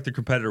the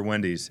competitor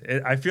Wendy's,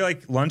 I feel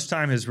like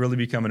lunchtime has really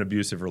become an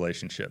abusive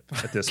relationship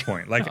at this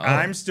point. Like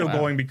I'm still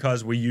going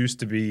because we used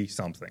to be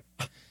something,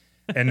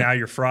 and now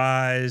your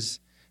fries.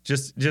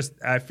 Just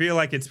I feel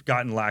like it's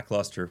gotten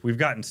lackluster. We've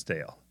gotten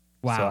stale.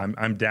 Wow. So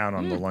I'm down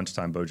on the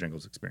lunchtime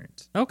Bojangles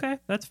experience. Okay,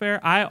 that's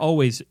fair. I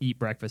always eat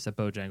breakfast at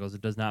Bojangles.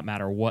 It does not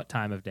matter what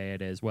time of day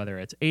it is, whether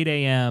it's 8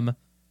 a.m.,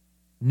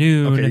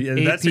 noon, Okay, yeah,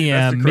 8 that's the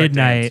p.m., correct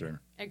midnight.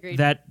 answer. Agreed.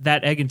 That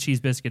egg and cheese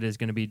biscuit is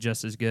going to be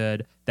just as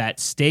good. That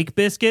steak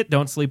biscuit,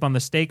 don't sleep on the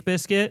steak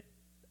biscuit.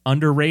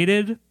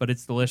 Underrated, but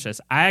it's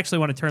delicious. I actually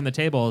want to turn the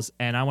tables,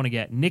 and I want to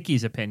get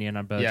Nikki's opinion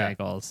on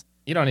Bojangles.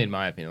 You don't need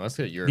my opinion. Let's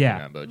get your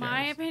Yeah. opinion on Bojangles.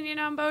 My opinion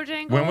on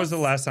Bojangles. When was the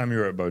last time you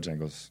were at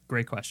Bojangles?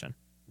 Great question.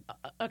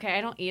 Okay,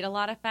 I don't eat a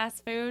lot of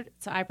fast food,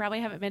 so I probably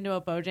haven't been to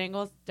a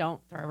Bojangles. Don't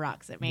throw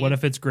rocks at me. What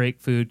if it's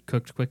great food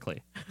cooked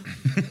quickly?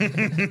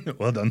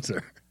 Well done,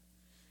 sir.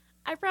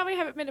 I probably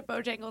haven't been to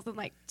Bojangles in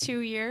like 2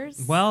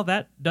 years. Well,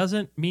 that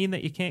doesn't mean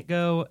that you can't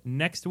go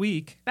next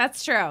week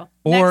That's true.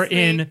 or Next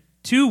in week.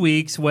 2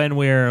 weeks when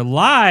we're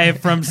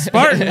live from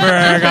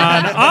Spartanburg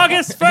on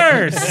August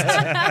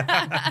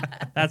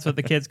 1st. That's what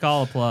the kids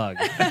call a plug.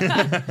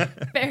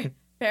 Very,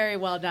 very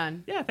well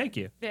done. Yeah, thank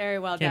you. Very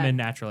well Came in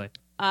done. naturally.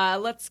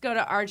 Let's go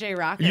to RJ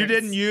Rockers. You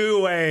didn't.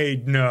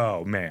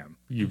 No, ma'am.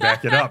 You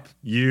back it up.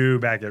 You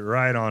back it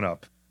right on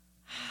up.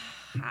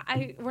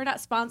 We're not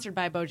sponsored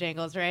by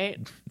Bojangles, right?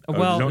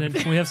 Well, no. and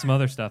we have some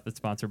other stuff that's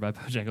sponsored by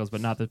Bojangles,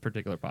 but not this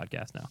particular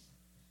podcast now.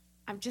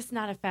 I'm just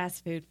not a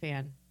fast food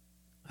fan.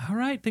 All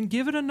right, then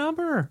give it a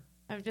number.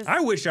 I'm just.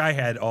 I wish I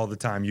had all the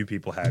time you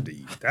people had to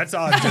eat. That's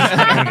all I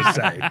just want to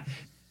say.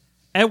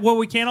 And well,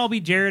 we can't all be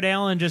Jared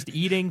Allen just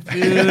eating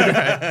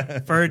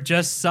food for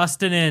just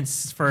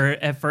sustenance,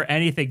 for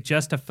anything,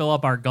 just to fill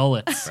up our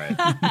gullets. Right.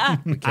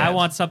 I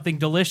want something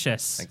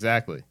delicious.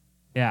 Exactly.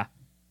 Yeah.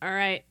 All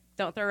right.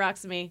 Don't throw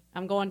rocks at me.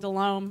 I'm going to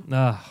Loam.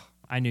 Ugh,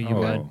 I knew you Oh.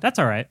 would. That's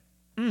all right.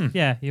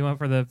 Yeah, you went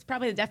for the.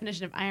 Probably the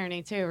definition of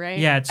irony, too, right?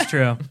 Yeah, it's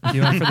true.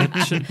 You went for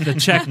the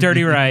Czech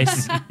Dirty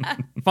Rice.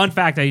 Fun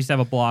fact: I used to have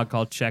a blog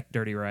called Czech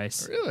Dirty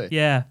Rice. Really?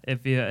 Yeah,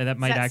 if you that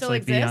might that still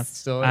actually be on. exist?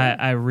 Still,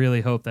 I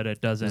really hope that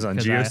it doesn't. Is it on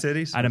 'cause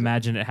GeoCities? I'd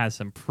imagine it has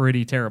some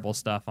pretty terrible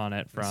stuff on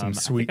it. From Some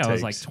sweet I think I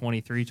was like takes.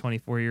 23,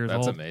 24 years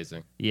that's old.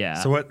 amazing. Yeah.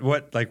 So what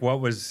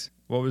was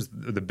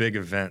the big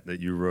event that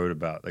you wrote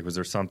about? Like, was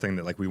there something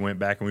that like we went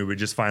back and we would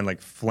just find like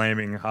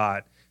flaming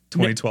hot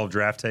 2012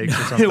 draft takes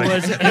or something?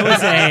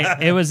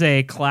 it was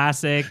a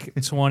classic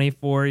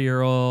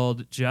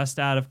 24-year-old just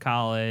out of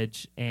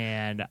college,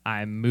 and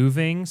I'm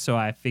moving, so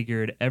I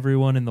figured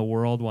everyone in the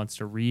world wants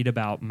to read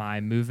about my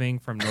moving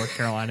from North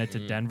Carolina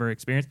to Denver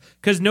experience,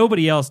 because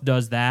nobody else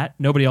does that.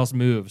 Nobody else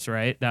moves,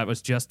 right? That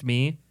was just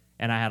me.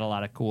 And I had a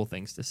lot of cool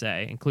things to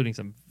say, including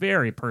some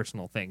very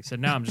personal things. So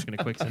now I'm just going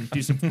to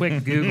do some quick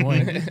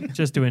Googling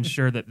just to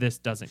ensure that this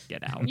doesn't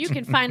get out. You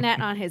can find that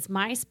on his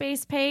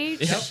MySpace page.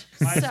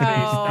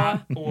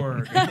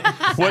 MySpace.org.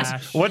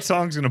 What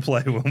song's gonna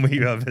play when we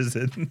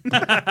visit?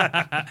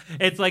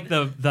 It's like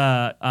the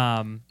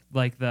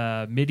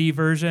MIDI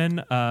version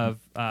of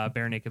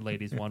Bare Naked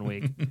Ladies 1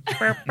 week.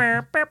 All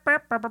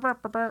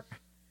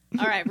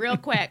right, real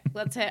quick.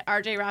 Let's hit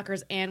RJ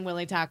Rockers and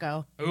Willie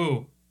Taco.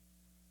 Ooh.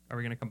 Are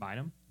we going to combine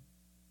them?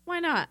 Why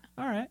not?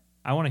 All right.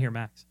 I want to hear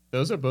Max.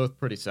 Those are both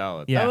pretty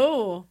solid. Yeah.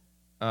 Oh,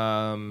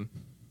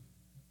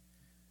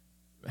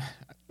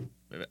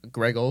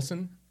 Greg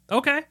Olson.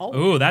 Okay. Oh.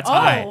 Ooh, that's Oh.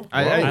 high.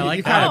 I like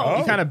you that. Kind of, Oh.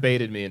 You kind of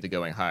baited me into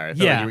going higher. I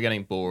thought Yeah. you were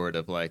getting bored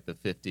of like the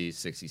 50s,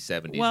 60s,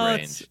 70s Well,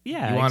 range. it's-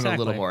 yeah, you wanted a exactly.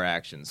 little more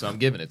action, so I'm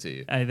giving it to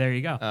you. There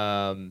you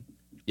go.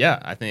 Yeah,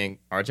 I think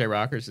RJ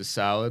Rockers is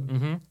solid.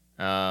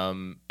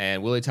 Mm-hmm.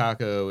 And Willie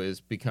Taco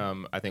has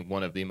become, I think,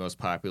 one of the most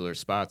popular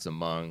spots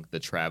among the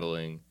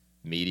traveling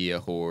media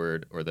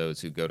horde or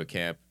those who go to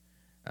camp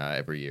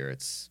every year.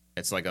 It's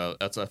like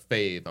that's a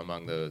fave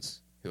among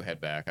those who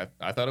head back.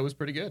 I thought it was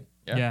pretty good.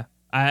 Yeah.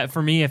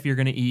 For me, if you're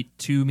going to eat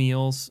 2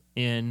 meals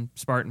in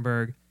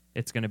Spartanburg,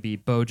 it's going to be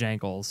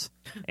Bojangles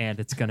and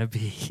it's going to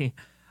be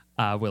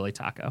Willy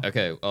Taco.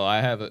 Okay, well,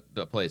 I have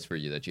a place for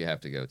you that you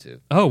have to go to.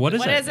 Oh, what is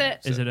What it? is it?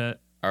 Is it a...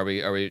 Are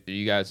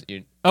you guys?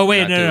 Oh,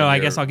 wait, not no. doing I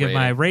your guess I'll give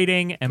my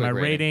rating, and Quick my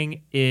rating.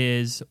 rating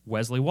is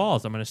Wesley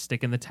Walls. I'm going to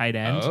stick in the tight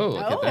end. Oh,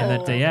 look at Oh. that. And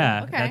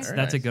that, okay. that's Very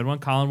a nice. good one.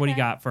 Colin, what do you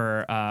Okay. got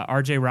for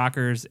RJ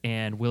Rockers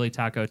and Willy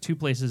Taco, 2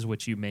 places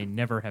which you may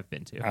never have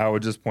been to? I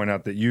would just point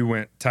out that you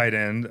went tight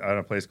end at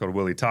a place called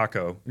Willy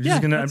Taco. I'm Yeah,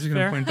 just gonna that's I'm just gonna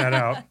fair. point that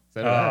out.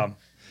 So did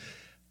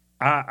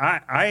I.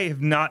 I have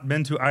not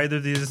been to either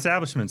of these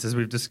establishments, as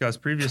we've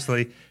discussed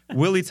previously.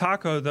 Willy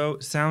Taco, though,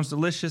 sounds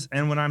delicious.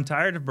 And when I'm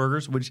tired of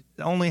burgers, which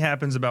only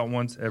happens about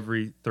once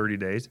every 30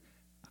 days,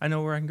 I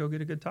know where I can go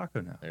get a good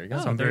taco now. There you go.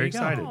 So I'm there very you go.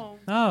 excited.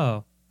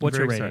 Oh. What's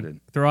your very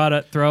rating?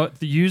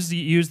 excited.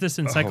 Use this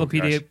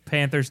Encyclopedia gosh.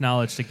 Panthers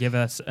knowledge to give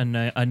us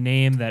a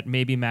name that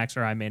maybe Max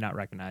or I may not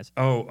recognize.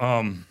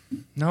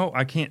 No,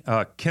 I can't.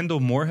 Kendall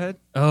Moorhead?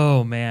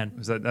 Oh man,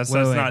 That's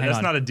Wait, hang that's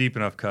on. not a deep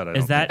enough cut. I Is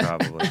don't that- think,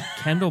 probably.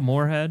 Kendall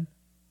Moorhead?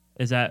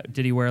 Is that?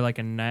 Did he wear like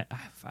I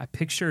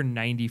picture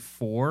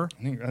 94?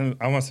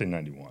 I want to say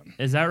 91.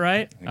 Is that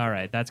right? All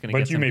right, that's gonna But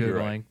get you some may be googling.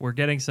 right. We're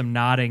getting some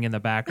nodding in the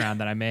background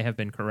that I may have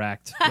been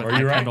correct with Are my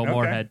you right? Kendall Okay.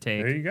 Moorhead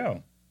take. There you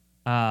go.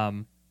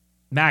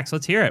 Max,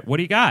 let's hear it. What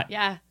do you got?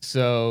 Yeah.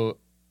 So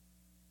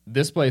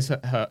this place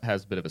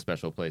has a bit of a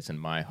special place in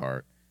my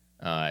heart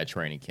at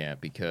training camp,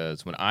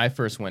 because when I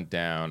first went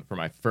down for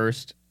my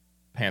first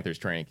Panthers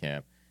training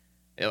camp,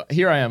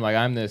 here I am, like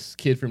I'm this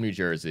kid from New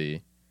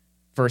Jersey,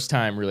 first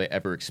time really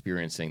ever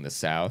experiencing the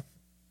South.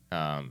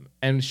 And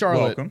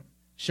Welcome.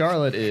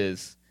 Charlotte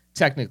is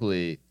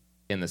technically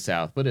in the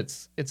South, but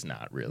it's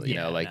not really,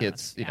 Yeah, like no,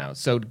 it's,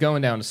 so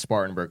going down to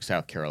Spartanburg,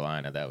 South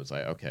Carolina, that was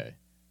like, okay,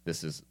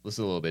 this is a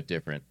little bit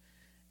different.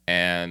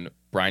 And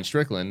Brian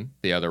Strickland,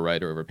 the other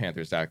writer over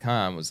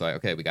Panthers.com, was like,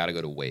 okay, we got to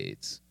go to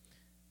Wade's.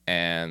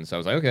 And so I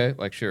was like, okay,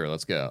 like, sure,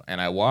 let's go. And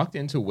I walked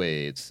into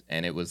Wade's,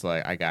 and it was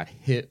like I got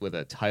hit with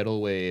a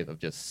tidal wave of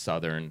just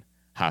Southern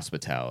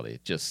hospitality,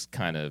 just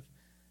kind of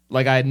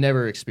like I had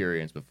never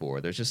experienced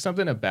before. There's just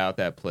something about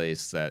that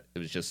place that it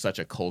was just such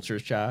a culture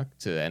shock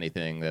to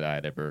anything that I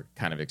had ever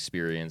kind of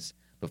experienced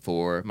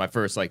before. My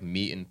first, like,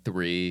 meet and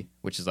 3,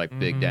 which is, like,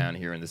 big down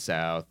here in the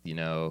South,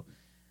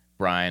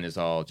 Brian is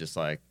all just,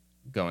 like,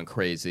 going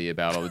crazy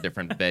about all the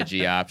different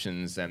veggie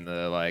options and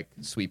the, like,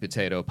 sweet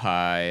potato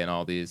pie and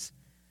all these.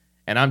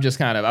 And I was just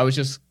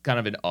kind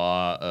of in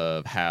awe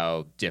of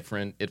how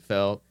different it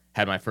felt.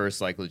 Had my first,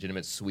 like,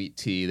 legitimate sweet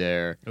tea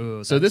there.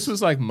 Ooh, So this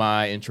was, like,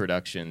 my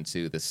introduction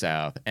to the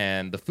South.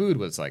 And the food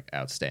was, like,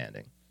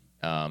 outstanding.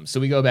 So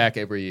we go back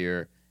every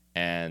year.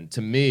 And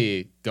to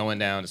me, going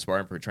down to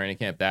Spartanburg training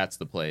camp, that's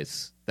the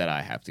place that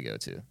I have to go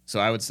to. So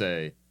I would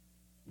say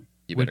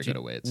you better go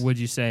to Wade's. Would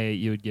you say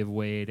you would give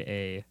Wade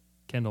a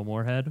Kendall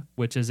Moorhead,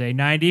 which is a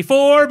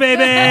 94,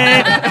 baby?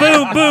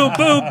 Boom, boom,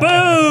 boom,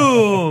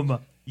 boom.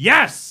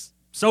 Yes.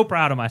 So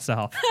proud of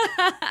myself.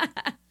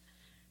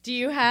 Do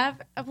you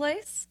have a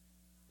place?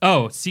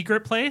 Oh,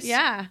 secret place?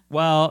 Yeah.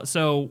 Well,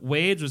 so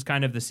Wade's was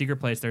kind of the secret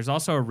place. There's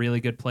also a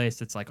really good place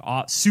that's like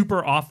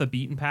super off the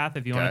beaten path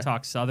if you want Okay. to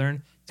talk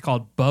Southern. It's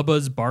called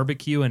Bubba's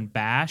Barbecue and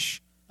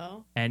Bash,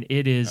 Oh. and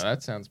it is Oh,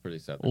 that sounds pretty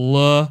Southern.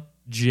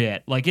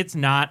 legit. Like, it's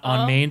not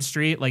on Oh. Main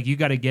Street. Like, you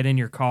got to get in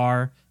your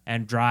car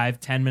and drive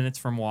 10 minutes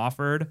from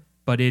Wofford,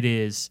 but it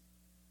is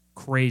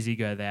crazy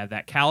good. They have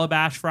that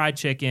Calabash fried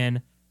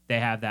chicken. They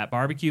have that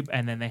barbecue,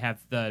 and then they have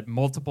the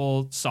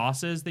multiple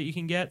sauces that you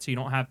can get. So you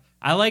don't have.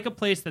 I like a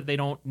place that they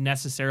don't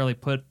necessarily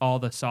put all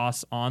the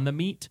sauce on the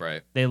meat.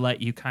 Right. They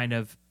let you kind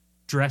of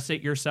dress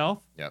it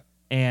yourself. Yep.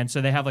 And so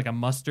they have like a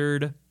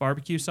mustard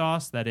barbecue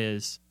sauce that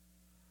is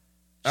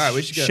All right,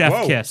 we should go. chef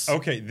Whoa. kiss.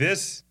 Okay,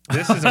 this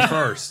is a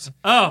first.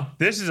 Oh,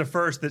 This is a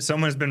first that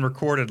someone has been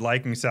recorded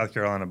liking South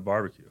Carolina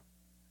barbecue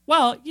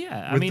well,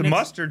 yeah. I with mean, the it's-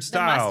 mustard The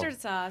style.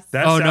 mustard sauce.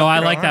 That's Oh South no, I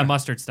like that Carolina.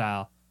 mustard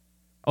style.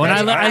 When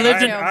That's- I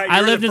lived in I-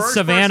 you're lived the in first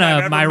person I've Savannah,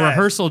 ever my met.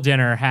 rehearsal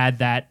dinner had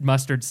that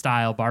mustard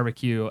style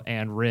barbecue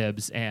and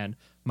ribs, and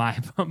my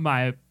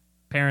my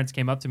parents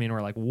came up to me and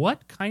were like,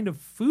 "What kind of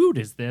food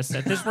is this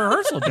at this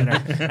rehearsal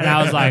dinner?" And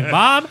I was like,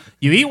 "Mom,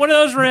 you eat one of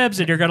those ribs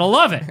and you're gonna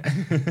love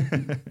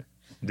it."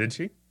 Did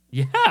she?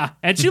 Yeah,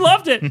 and she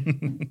loved it.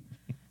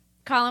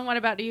 Colin, what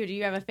about you? Do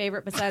you have a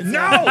favorite besides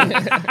No,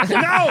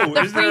 no.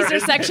 The freezer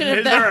section of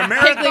is the there a Piggly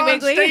marathon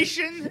Wiggly?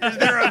 station? Is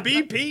there a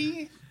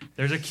BP?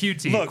 There's a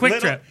QT, Look, quick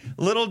little, trip.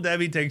 little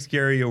Debbie takes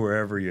care of you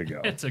wherever you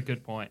go. It's a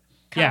good point.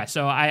 Yeah,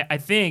 so I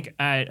think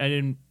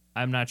I'm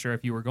not sure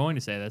if you were going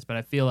to say this, but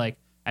I feel like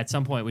at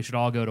some point we should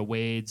all go to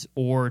Wade's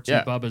or to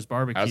Yeah. Bubba's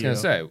Barbecue. I was going to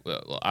say,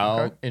 well, I'll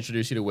Okay.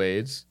 introduce you to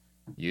Wade's.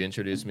 You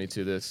introduce me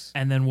to this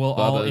and then we'll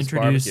all Bubba's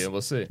introduce barbecue, and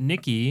we'll see.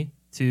 Nikki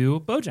to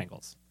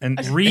Bojangles. And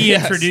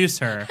Reintroduce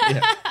her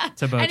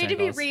to Bojangles. I need to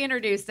be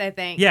reintroduced, I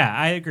think. Yeah,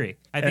 I agree.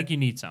 I think you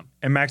need some.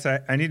 And Max, I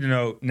need to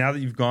know, now that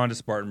you've gone to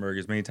Spartanburg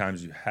as many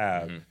times as you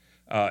have,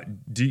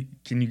 Mm-hmm.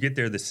 can you get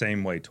there the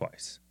same way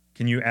twice?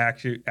 Can you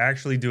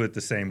actually do it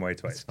the same way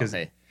twice? Because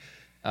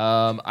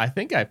I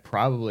think I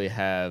probably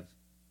have.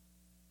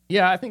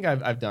 Yeah, I think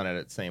I've done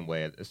it the same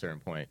way at a certain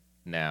point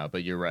now.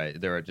 But you're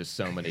right. There are just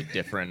so many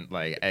different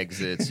like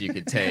exits you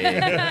could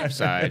take,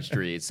 side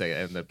streets that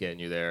end up getting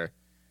you there.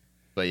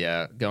 But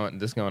yeah, going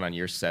on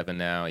year 7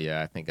 now.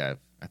 Yeah, I think I've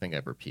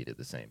repeated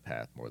the same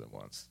path more than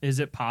once. Is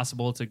it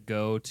possible to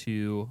go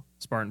to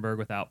Spartanburg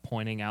without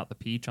pointing out the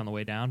peach on the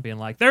way down, being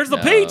like, "There's the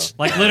peach"?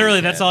 Like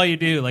literally, that's all you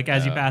do. Like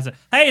as you pass it,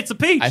 hey, it's a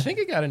peach. I think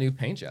it got a new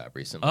paint job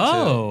recently.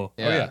 Oh,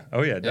 too. Yeah.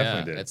 Oh yeah,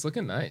 definitely did. It's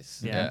looking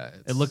nice. Yeah.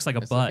 It looks like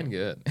a butt. Looking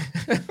good.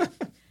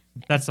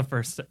 That's the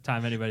first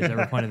time anybody's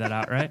ever pointed that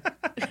out, right?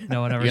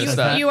 No one ever Yes, says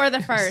that. You are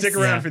the first. Stick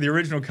around Yeah. for the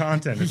original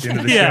content at the end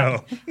of the Yeah.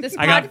 show. This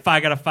I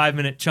got a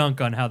 5-minute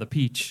chunk on how the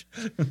peach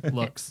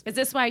looks. Is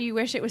this why you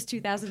wish it was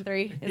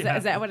 2003? Is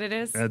that what it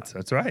is?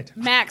 That's right.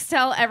 Max,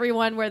 tell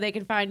everyone where they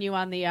can find you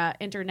on the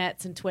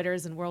internets and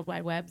Twitters and World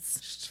Wide Webs.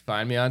 Just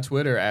find me on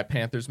Twitter at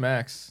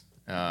PanthersMax.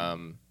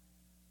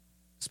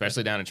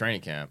 Especially down in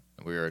training camp.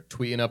 We're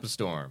tweeting up a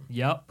storm.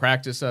 Yep.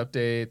 Practice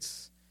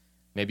updates.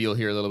 Maybe you'll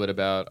hear a little bit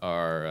about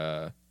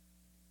our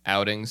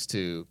outings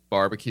to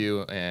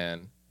barbecue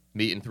and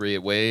meet and 3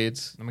 at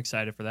Wade's. I'm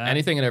excited for that.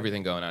 Anything and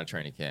everything going on at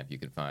training camp you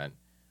can find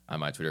on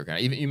my Twitter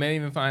account. You may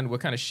even find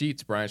what kind of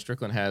sheets Brian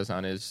Strickland has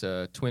on his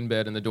twin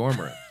bed in the dorm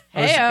room.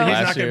 Heyo. He's not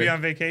Last going to year- be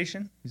on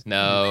vacation.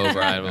 No,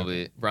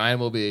 Brian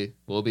will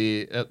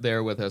be up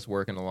there with us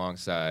working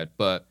alongside.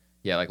 But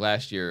yeah, like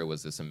last year it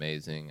was this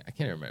amazing, I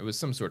can't remember, it was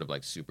some sort of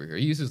like superhero.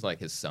 He uses like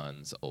his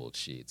son's old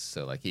sheets.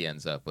 So like he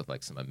ends up with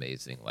like some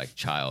amazing like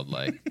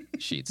childlike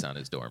sheets on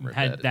his dorm room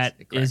bed. That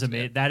It cracks is me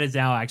amazing. up. That is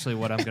now actually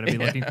what I'm going to be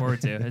looking forward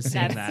to, is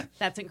seeing that.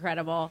 That's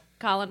incredible.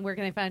 Colin, where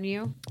can they find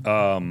you?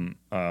 Don't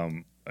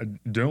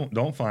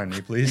find me,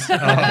 please.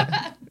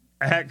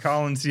 At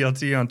Colin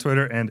CLT on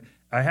Twitter, and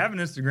I have an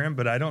Instagram,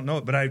 but I don't know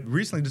it. But I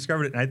recently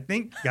discovered it, and I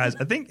think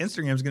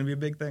Instagram is going to be a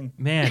big thing.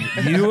 Man,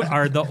 you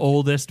are the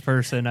oldest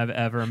person I've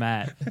ever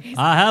met.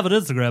 I have an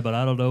Instagram, but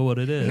I don't know what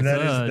it is.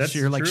 That's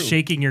you're like true.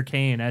 shaking your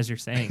cane as you're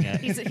saying it.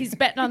 He's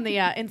betting on the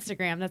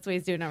Instagram. That's what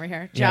he's doing over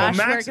here. Josh,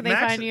 where can they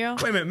find you?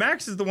 Wait a minute,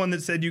 Max is the one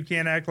that said you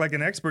can't act like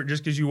an expert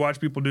just because you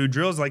watch people do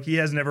drills. Like he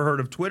has never heard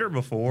of Twitter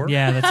before.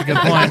 Yeah, that's a good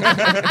point.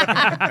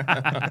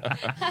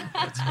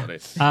 That's funny.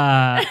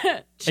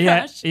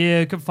 Yeah,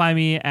 you can find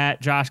me at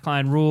Josh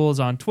Klein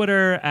Rules on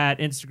Twitter, at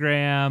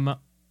Instagram,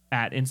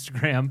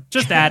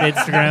 just at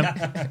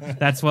Instagram.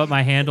 That's what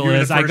my handle You were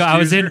is. the first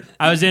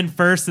I was in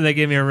first, so they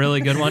gave me a really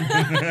good one.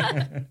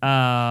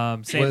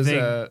 Same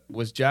thing.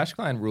 Was Josh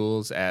Klein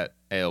Rules at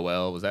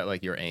AOL? Was that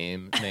like your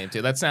AIM name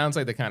too? That sounds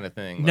like the kind of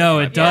thing. No,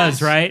 like, it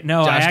does, right?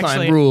 No, Josh I Klein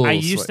actually Rules. I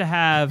used to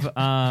have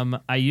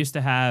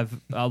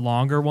a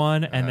longer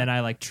one, and then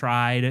I like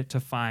tried to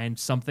find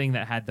something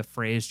that had the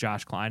phrase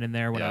Josh Klein in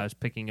there when I was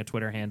picking a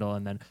Twitter handle,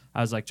 and then I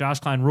was like Josh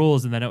Klein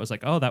Rules, and then it was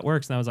like, oh, that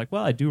works, and I was like,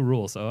 well, I do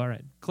rule, so all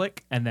right,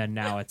 click, and then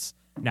now it's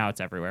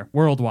everywhere,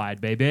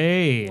 worldwide,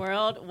 baby.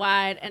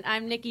 Worldwide. And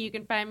I'm Nikki. You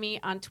can find me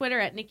on Twitter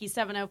at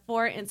Nikki704,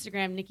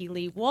 Instagram Nikki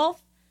Lee Wolf.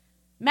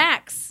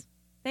 Max,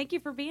 thank you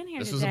for being here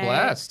This today. was a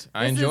blast.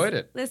 I enjoyed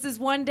it. This is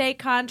One Day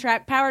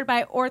Contract powered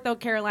by Ortho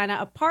Carolina,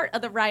 a part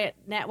of the Riot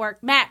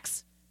Network.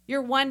 Max,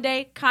 your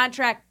one-day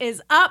contract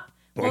is up.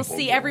 We'll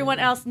see everyone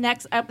else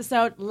next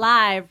episode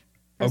live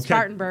from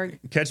Spartanburg.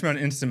 Catch me on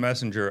Instant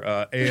Messenger,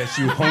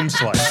 ASU Home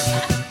Slice.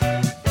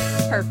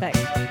 Perfect.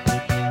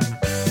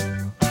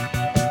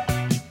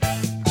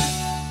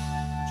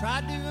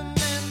 Tried to